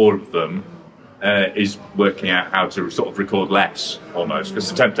done more of them. Is working out how to sort of record less, almost,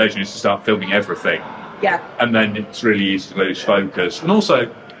 because the temptation is to start filming everything. Yeah. And then it's really easy to lose focus. And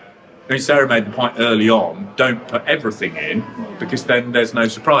also, I mean, Sarah made the point early on, don't put everything in, because then there's no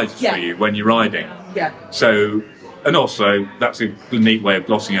surprises for you when you're riding. Yeah. So, and also, that's a neat way of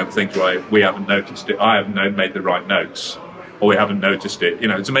glossing over things where we haven't noticed it, I haven't made the right notes, or we haven't noticed it.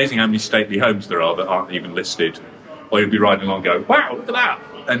 It's amazing how many stately homes there are that aren't even listed. Or you'll be riding along and go, wow, look at that!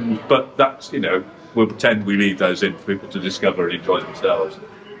 But that's, we'll pretend we leave those in for people to discover and enjoy themselves.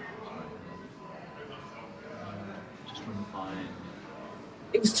 Just trying to find...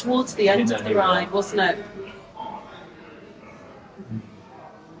 It was towards the end of the ride, wasn't it?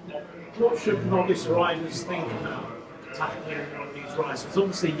 What should novice riders think about tackling one of these rides? Because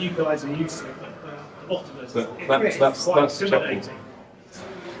obviously you guys are used to it, but a lot of us, it's quite intimidating.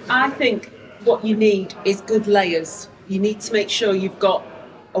 I think what you need is good layers. You need to make sure you've got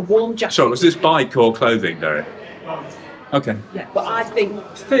a warm jacket. So was this bike or clothing, Derek? Okay. Yeah, but I think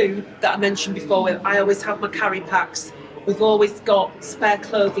food that I mentioned before, I always have my carry packs. We've always got spare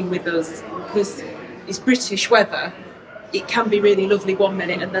clothing with us because it's British weather. It can be really lovely one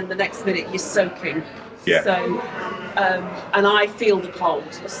minute and then the next minute you're soaking. Yeah. So, and I feel the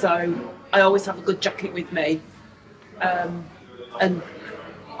cold, so I always have a good jacket with me. And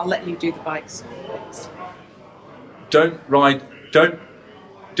I'll let you do the bikes. Don't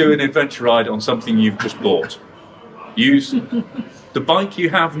do an adventure ride on something you've just bought. Use the bike you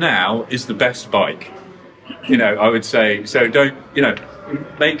have now is the best bike. I would say, so don't,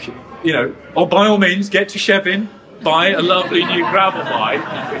 or by all means get to Chevin, buy a lovely new gravel bike,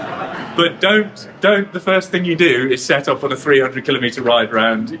 but don't. The first thing you do is set off on a 300-kilometre ride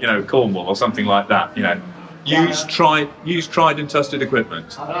around, Cornwall or something like that. Use tried and trusted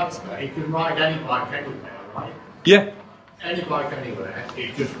equipment. You can ride any bike anywhere, right? Yeah. Any bike anywhere.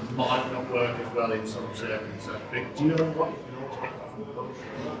 It just might not work as well in some circumstances. But do you know what you can all take from the bush?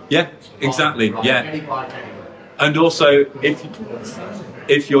 Yeah, exactly. Yeah. Any bike anywhere. And also,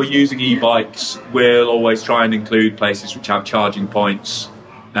 if you're using e-bikes, we'll always try and include places which have charging points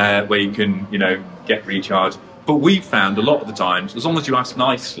where you can, get recharged. But we've found a lot of the times, as long as you ask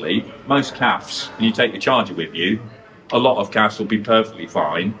nicely, most cafes, and you take your charger with you, a lot of cafes will be perfectly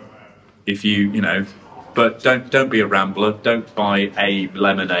fine. If but don't be a rambler. Don't buy a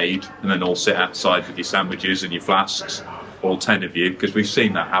lemonade and then all sit outside with your sandwiches and your flasks, all 10 of you, because we've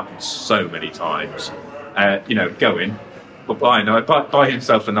seen that happen so many times. Go in, but buy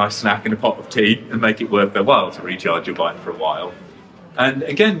yourself a nice snack and a pot of tea and make it worth their while to recharge your bike for a while. And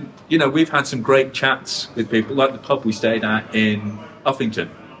again, we've had some great chats with people, like the pub we stayed at in Uffington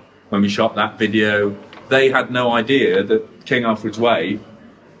when we shot that video. They had no idea that King Alfred's Way,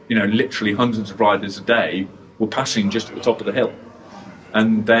 literally hundreds of riders a day were passing just at the top of the hill.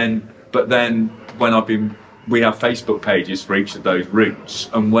 But then when we have Facebook pages for each of those routes,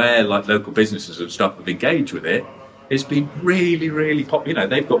 and where local businesses and stuff have engaged with it, it's been really, really popular.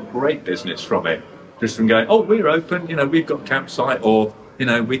 They've got great business from it, just from going, oh, we're open, we've got a campsite, or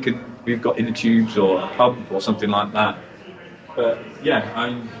we've got inner tubes or a pump or something like that. But yeah,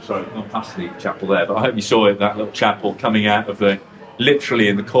 I'm sorry, not past the chapel there, but I hope you saw it, that little chapel coming out of literally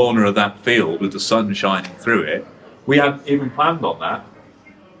in the corner of that field with the sun shining through it. We hadn't even planned on that.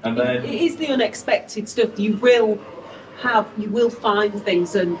 And then it is the unexpected stuff. You will find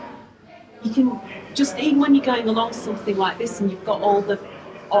things, and you can just, even when you're going along something like this and you've got all the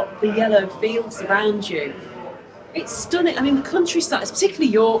yellow fields around you, it's stunning. I mean, the countryside,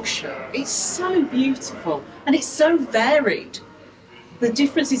 particularly Yorkshire, it's so beautiful and it's so varied. The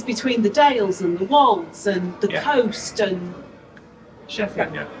differences between the dales and the wolds and the coast and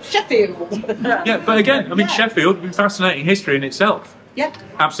Sheffield. Yeah, but again, I mean, Sheffield has been fascinating history in itself. Yeah.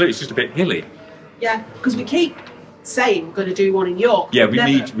 Absolutely, it's just a bit hilly. Yeah, because we keep saying we're going to do one in York. Yeah, we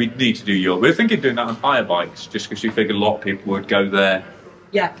need to do York. We're thinking of doing that on hire bikes, just because we figured a lot of people would go there.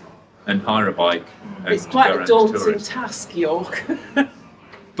 Yeah. And hire a bike. It's quite a daunting task, York.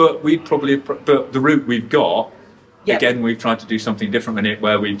 But the route we've got, again, we've tried to do something different in it,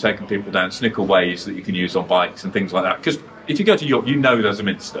 where we've taken people down snicker ways that you can use on bikes and things like that. Because if you go to York, there's a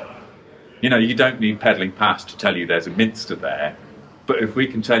minster. You don't need pedalling past to tell you there's a minster there. But if we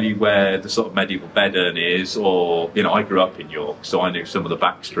can tell you where the sort of medieval bedern is, or, I grew up in York, so I knew some of the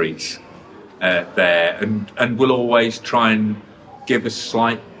back streets there, and we'll always try and give a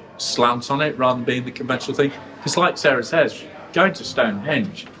slight slant on it rather than being the conventional thing. Because like Sarah says, going to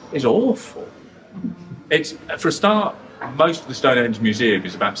Stonehenge is awful. It's, for a start, most of the Stonehenge Museum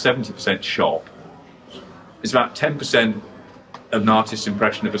is about 70% shop. It's about 10% of an artist's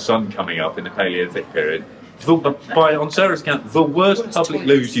impression of a sun coming up in the Paleolithic period. On Sarah's account, the worst public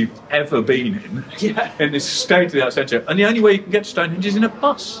loos you've ever been in this state-of-the-art centre. And the only way you can get to Stonehenge is in a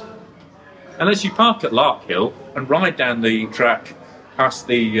bus. Unless you park at Larkhill and ride down the track past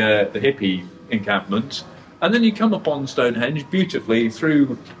the hippie encampment, and then you come upon Stonehenge beautifully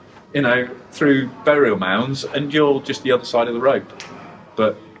through burial mounds, and you're just the other side of the road.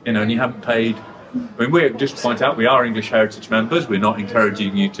 But, and you haven't paid. I mean, we're just to point out, we are English Heritage members. We're not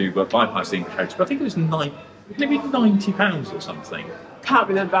encouraging you to bypass the English Heritage, but I think it was maybe £90 or something. Can't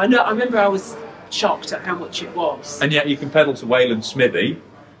remember. I remember I was shocked at how much it was. And yet you can pedal to Wayland Smithy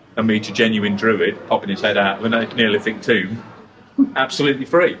and meet a genuine druid popping his head out of a Neolithic tomb, absolutely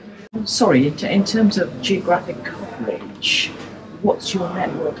free. Sorry, in terms of geographic coverage, what's your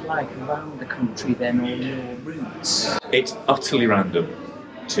network like around the country then, or your routes? It's utterly random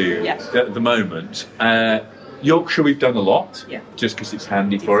at the moment. Yorkshire we've done a lot, just because it's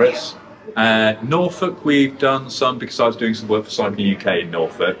handy for us. Norfolk we've done some because I was doing some work for Cycling UK in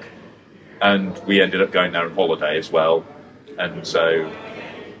Norfolk, and we ended up going there on holiday as well. And so,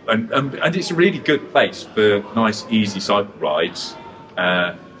 and it's a really good place for nice, easy cycle rides.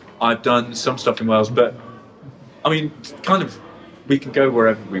 I've done some stuff in Wales, but I mean, we can go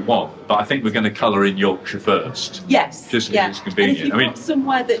wherever we want, but I think we're going to colour in Yorkshire first. Yes. Just because it's convenient. And if you've got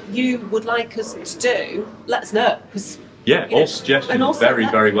somewhere that you would like us to do, let us know. All suggestions are very,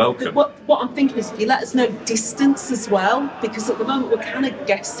 very welcome. What I'm thinking is, if you let us know distance as well, because at the moment we're kind of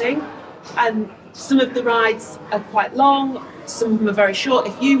guessing, and some of the rides are quite long, some of them are very short.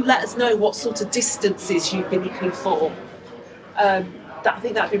 If you let us know what sort of distances you've been looking for, I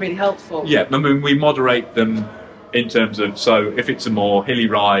think that'd be really helpful. Yeah, I mean, we moderate them in terms of, so if it's a more hilly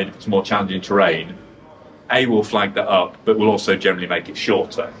ride, if it's more challenging terrain, A will flag that up, but will also generally make it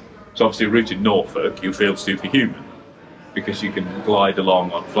shorter. So obviously a route in Norfolk, you feel superhuman because you can glide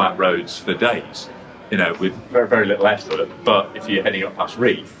along on flat roads for days, you know, with very, very little effort. But if you're heading up past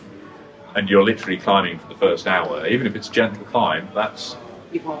Reef and you're literally climbing for the first hour, even if it's a gentle climb, that's,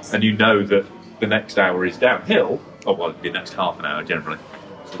 and you know that the next hour is downhill, or well, the next half an hour generally,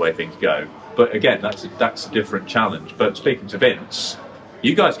 that's the way things go. But again, that's a different challenge. But speaking to Vince,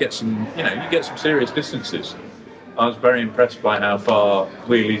 you guys get some, you know, you get some serious distances. I was very impressed by how far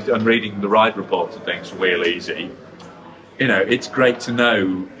Wheelies, and reading the ride reports and things for Wheel Easy, you know, it's great to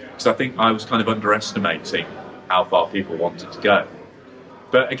know, because I think I was kind of underestimating how far people wanted to go.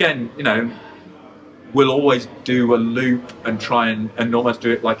 But again, you know, we'll always do a loop and try and almost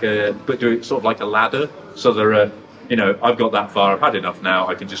do it like do it sort of like a ladder. So there are, you know, I've got that far, I've had enough now,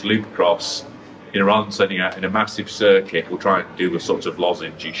 I can just loop across, you know, rather than setting out in a massive circuit, we'll try and do a sort of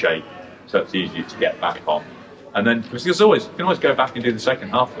lozenge shape, so it's easier to get back on. And then, because you can always go back and do the second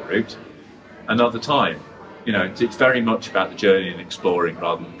half of the route another time. You know, it's very much about the journey and exploring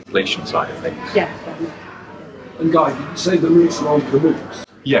rather than the completion side of things. Yeah. And Guy, did you say the routes are on Komoot?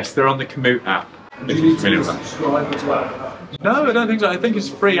 Yes, they're on the Komoot app. Do you need to subscribe as well? No, I don't think so. I think it's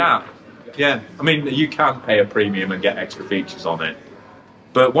a free app. Yeah, I mean, you can pay a premium and get extra features on it.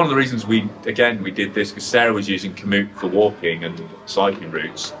 But one of the reasons we did this, because Sarah was using Komoot for walking and cycling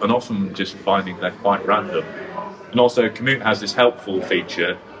routes, and often just finding they're quite random. And also, Komoot has this helpful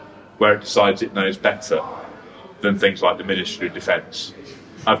feature where it decides it knows better than things like the Ministry of Defence.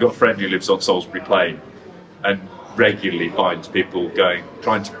 I've got a friend who lives on Salisbury Plain and regularly finds people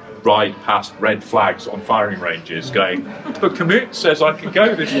trying to ride past red flags on firing ranges going, but Komoot says I can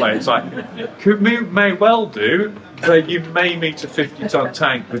go this way. It's like, Komoot may well do, but you may meet a 50-ton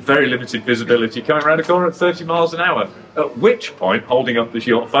tank with very limited visibility coming around a corner at 30 miles an hour, at which point holding up this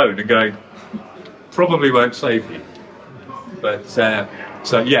your phone and going, probably won't save you. But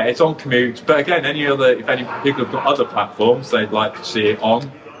so yeah, it's on Komoot. But again, if any people have got other platforms they'd like to see it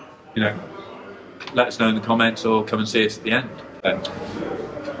on, you know, let us know in the comments or come and see us at the end.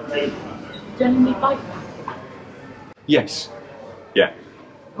 Done any bike? Yes. Yeah.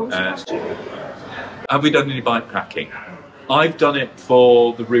 Have we done any bike packing? I've done it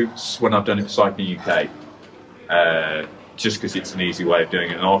for the routes when I've done it for Cycling UK, just because it's an easy way of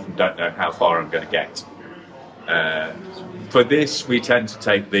doing it, and I often don't know how far I'm going to get. For this, we tend to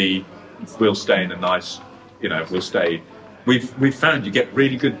take we'll stay in a nice, you know, we've found you get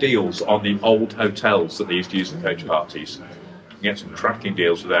really good deals on the old hotels that they used to use for coach parties. You get some cracking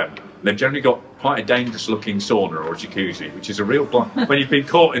deals with them. They've generally got quite a dangerous looking sauna or a jacuzzi, which is a real when you've been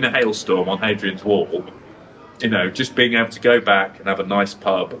caught in a hailstorm on Hadrian's Wall, you know, just being able to go back and have a nice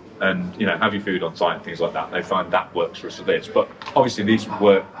pub and, you know, have your food on site and things like that, they find that works for us for this. But obviously these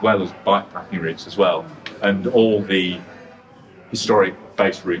work well as bike packing routes as well. And all the historic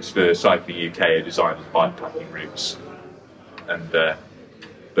based routes for Cycling UK are designed as bike packing routes. And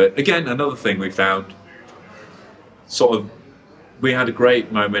but again, another thing we found, we had a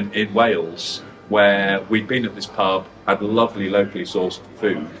great moment in Wales where we'd been at this pub, had lovely locally sourced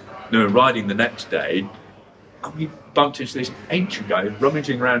food, and we were riding the next day, and we bumped into this ancient guy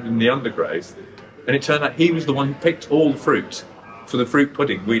rummaging around in the undergrowth, and it turned out he was the one who picked all the fruit for the fruit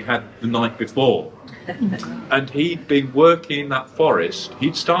pudding we'd had the night before. And he'd been working in that forest.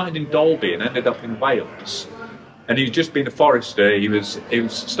 He'd started in Dalby and ended up in Wales, and he'd just been a forester. He was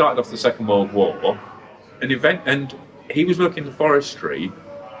started off the Second World War, and he was looking at forestry,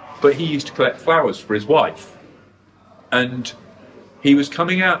 but he used to collect flowers for his wife. And he was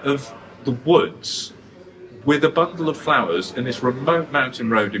coming out of the woods with a bundle of flowers in this remote mountain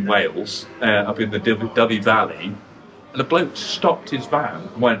road in Wales, up in the Dyfi Valley, and a bloke stopped his van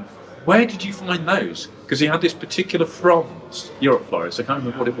and went, "Where did you find those?" Because he had this particular fronds. You're a florist, I can't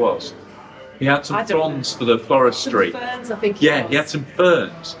remember what it was. He had some fronds for the floristry. Some ferns, I think. Yeah, he had some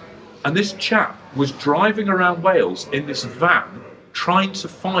ferns. And this chap was driving around Wales in this van trying to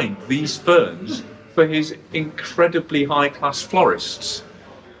find these ferns for his incredibly high-class florists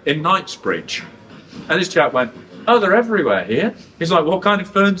in Knightsbridge. And this chap went, "Oh, they're everywhere here." He's like, "What kind of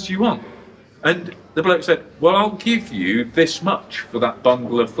ferns do you want?" And the bloke said, "Well, I'll give you this much for that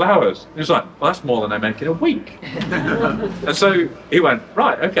bundle of flowers." And he was like, "Well, that's more than I make in a week." And so he went,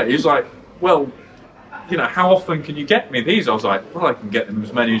 "Right, okay." He was like, "Well, you know, how often can you get me these?" I was like, "Well, I can get them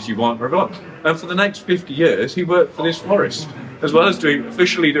as many as you want per month." And for the next 50 years, he worked for this florist. As well as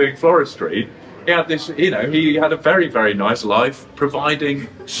officially doing floristry, he had this, you know, he had a very, very nice life providing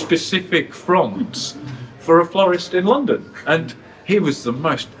specific fronds for a florist in London. And he was the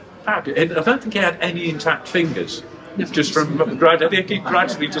most I don't think he had any intact fingers. Just from I think he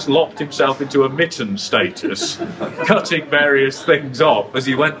gradually just locked himself into a mitten status, cutting various things off as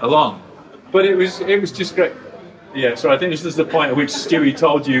he went along. But it was just great. Yeah, so I think this is the point at which Stewie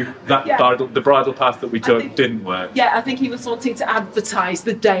told you that the bridle path that we took didn't work. Yeah, I think he was wanting to advertise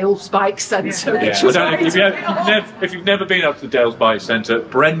the Dales Bike Centre. Yeah. I don't know, if you've never been up to the Dales Bike Centre,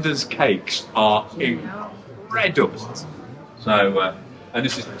 Brenda's cakes are incredible. So, and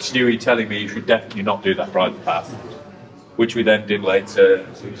this is Stewie telling me you should definitely not do that bridle path, which we then did later,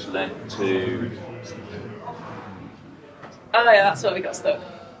 which led to... Oh yeah, that's where we got stuck.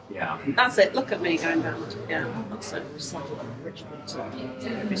 Yeah. That's it, look at me going down. Yeah, that's it.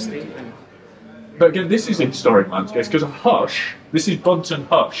 But again, this is in historic landscapes, because a hush, this is Bunton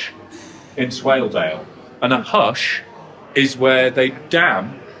Hush in Swaledale, and a hush is where they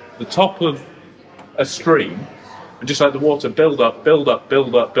dam the top of a stream and just let the water build up, build up,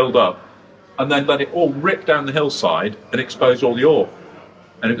 build up, build up, and then let it all rip down the hillside and expose all the ore.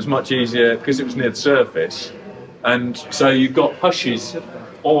 And it was much easier because it was near the surface, and so you've got hushes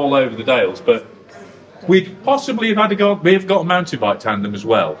all over the Dales. But we'd possibly have had we've got a mountain bike tandem as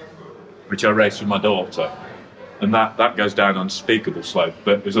well, which I raced with my daughter, and that goes down an unspeakable slope,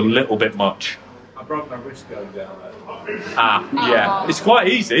 but it was a little bit much. I broke my wrist going down there. Yeah, it's quite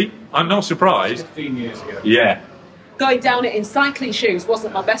easy. I'm not surprised. 15 years ago. Yeah. Going down it in cycling shoes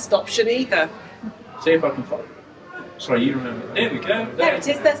wasn't my best option either. See if I can find. Sorry, you remember? There we go. There it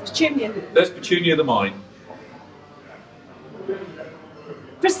is, there's Petunia. There's Petunia the Mine.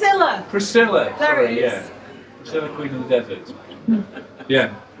 Priscilla! Priscilla. There Sorry, it is. yeah. Priscilla, Queen of the Desert.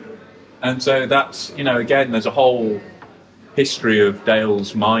 Yeah. And so that's, again, there's a whole history of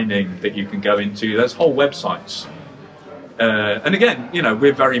Dales mining that you can go into. There's whole websites. And again,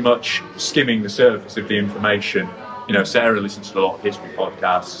 we're very much skimming the surface of the information. Sarah listens to a lot of history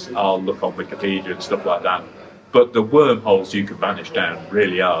podcasts. I'll look on Wikipedia and stuff like that. But the wormholes you can vanish down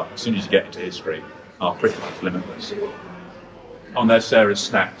really are, as soon as you get into history, are pretty much limitless. Oh, there's Sarah's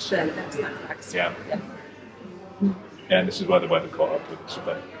snacks. Yeah. Yeah, and this is where the weather caught up with us a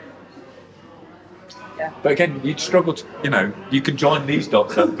bit. Yeah. But again, you'd struggle to, you can join these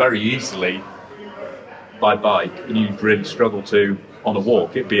dots up very easily by bike, and you'd really struggle to on a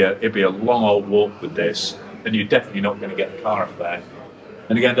walk. It'd be a long old walk with this, and you're definitely not going to get the car up there.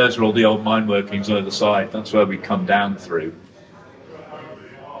 And again, those are all the old mine workings on the other side. That's where we come down through.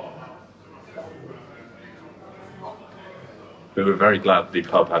 We were very glad the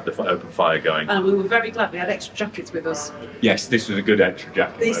pub had the open fire going. And we were very glad we had extra jackets with us. Yes, this was a good extra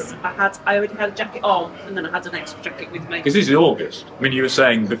jacket. I already had a jacket on, and then I had an extra jacket with me. Because this is August. I mean, you were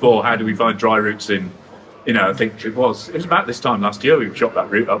saying before, how do we find dry routes in? I think it was about this time last year we shot that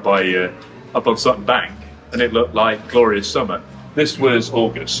route up on Sutton Bank, and it looked like glorious summer. This was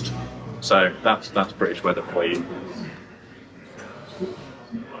August, so that's British weather for you.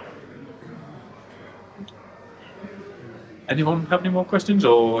 Anyone have any more questions,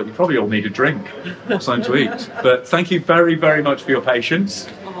 or you probably all need a drink or something to eat? But thank you very, very much for your patience.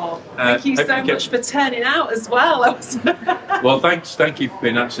 Oh, thank you so much for turning out as well. Well, thank you for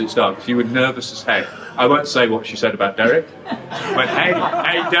being an absolute star, because you were nervous as heck. I won't say what she said about Derek. When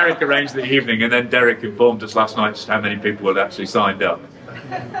Derek arranged the evening, and then Derek informed us last night just how many people had actually signed up.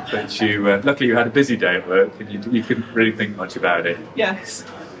 But luckily you had a busy day at work, and you couldn't really think much about it. Yes.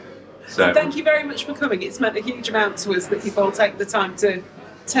 So thank you very much for coming. It's meant a huge amount to us that you've all taken the time to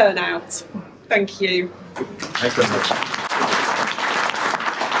turn out. Thank you. Thanks very much.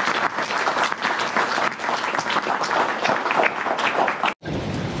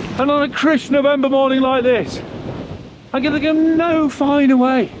 And on a crisp November morning like this, I can think of no finer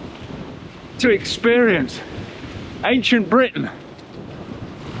way to experience ancient Britain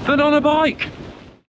than on a bike.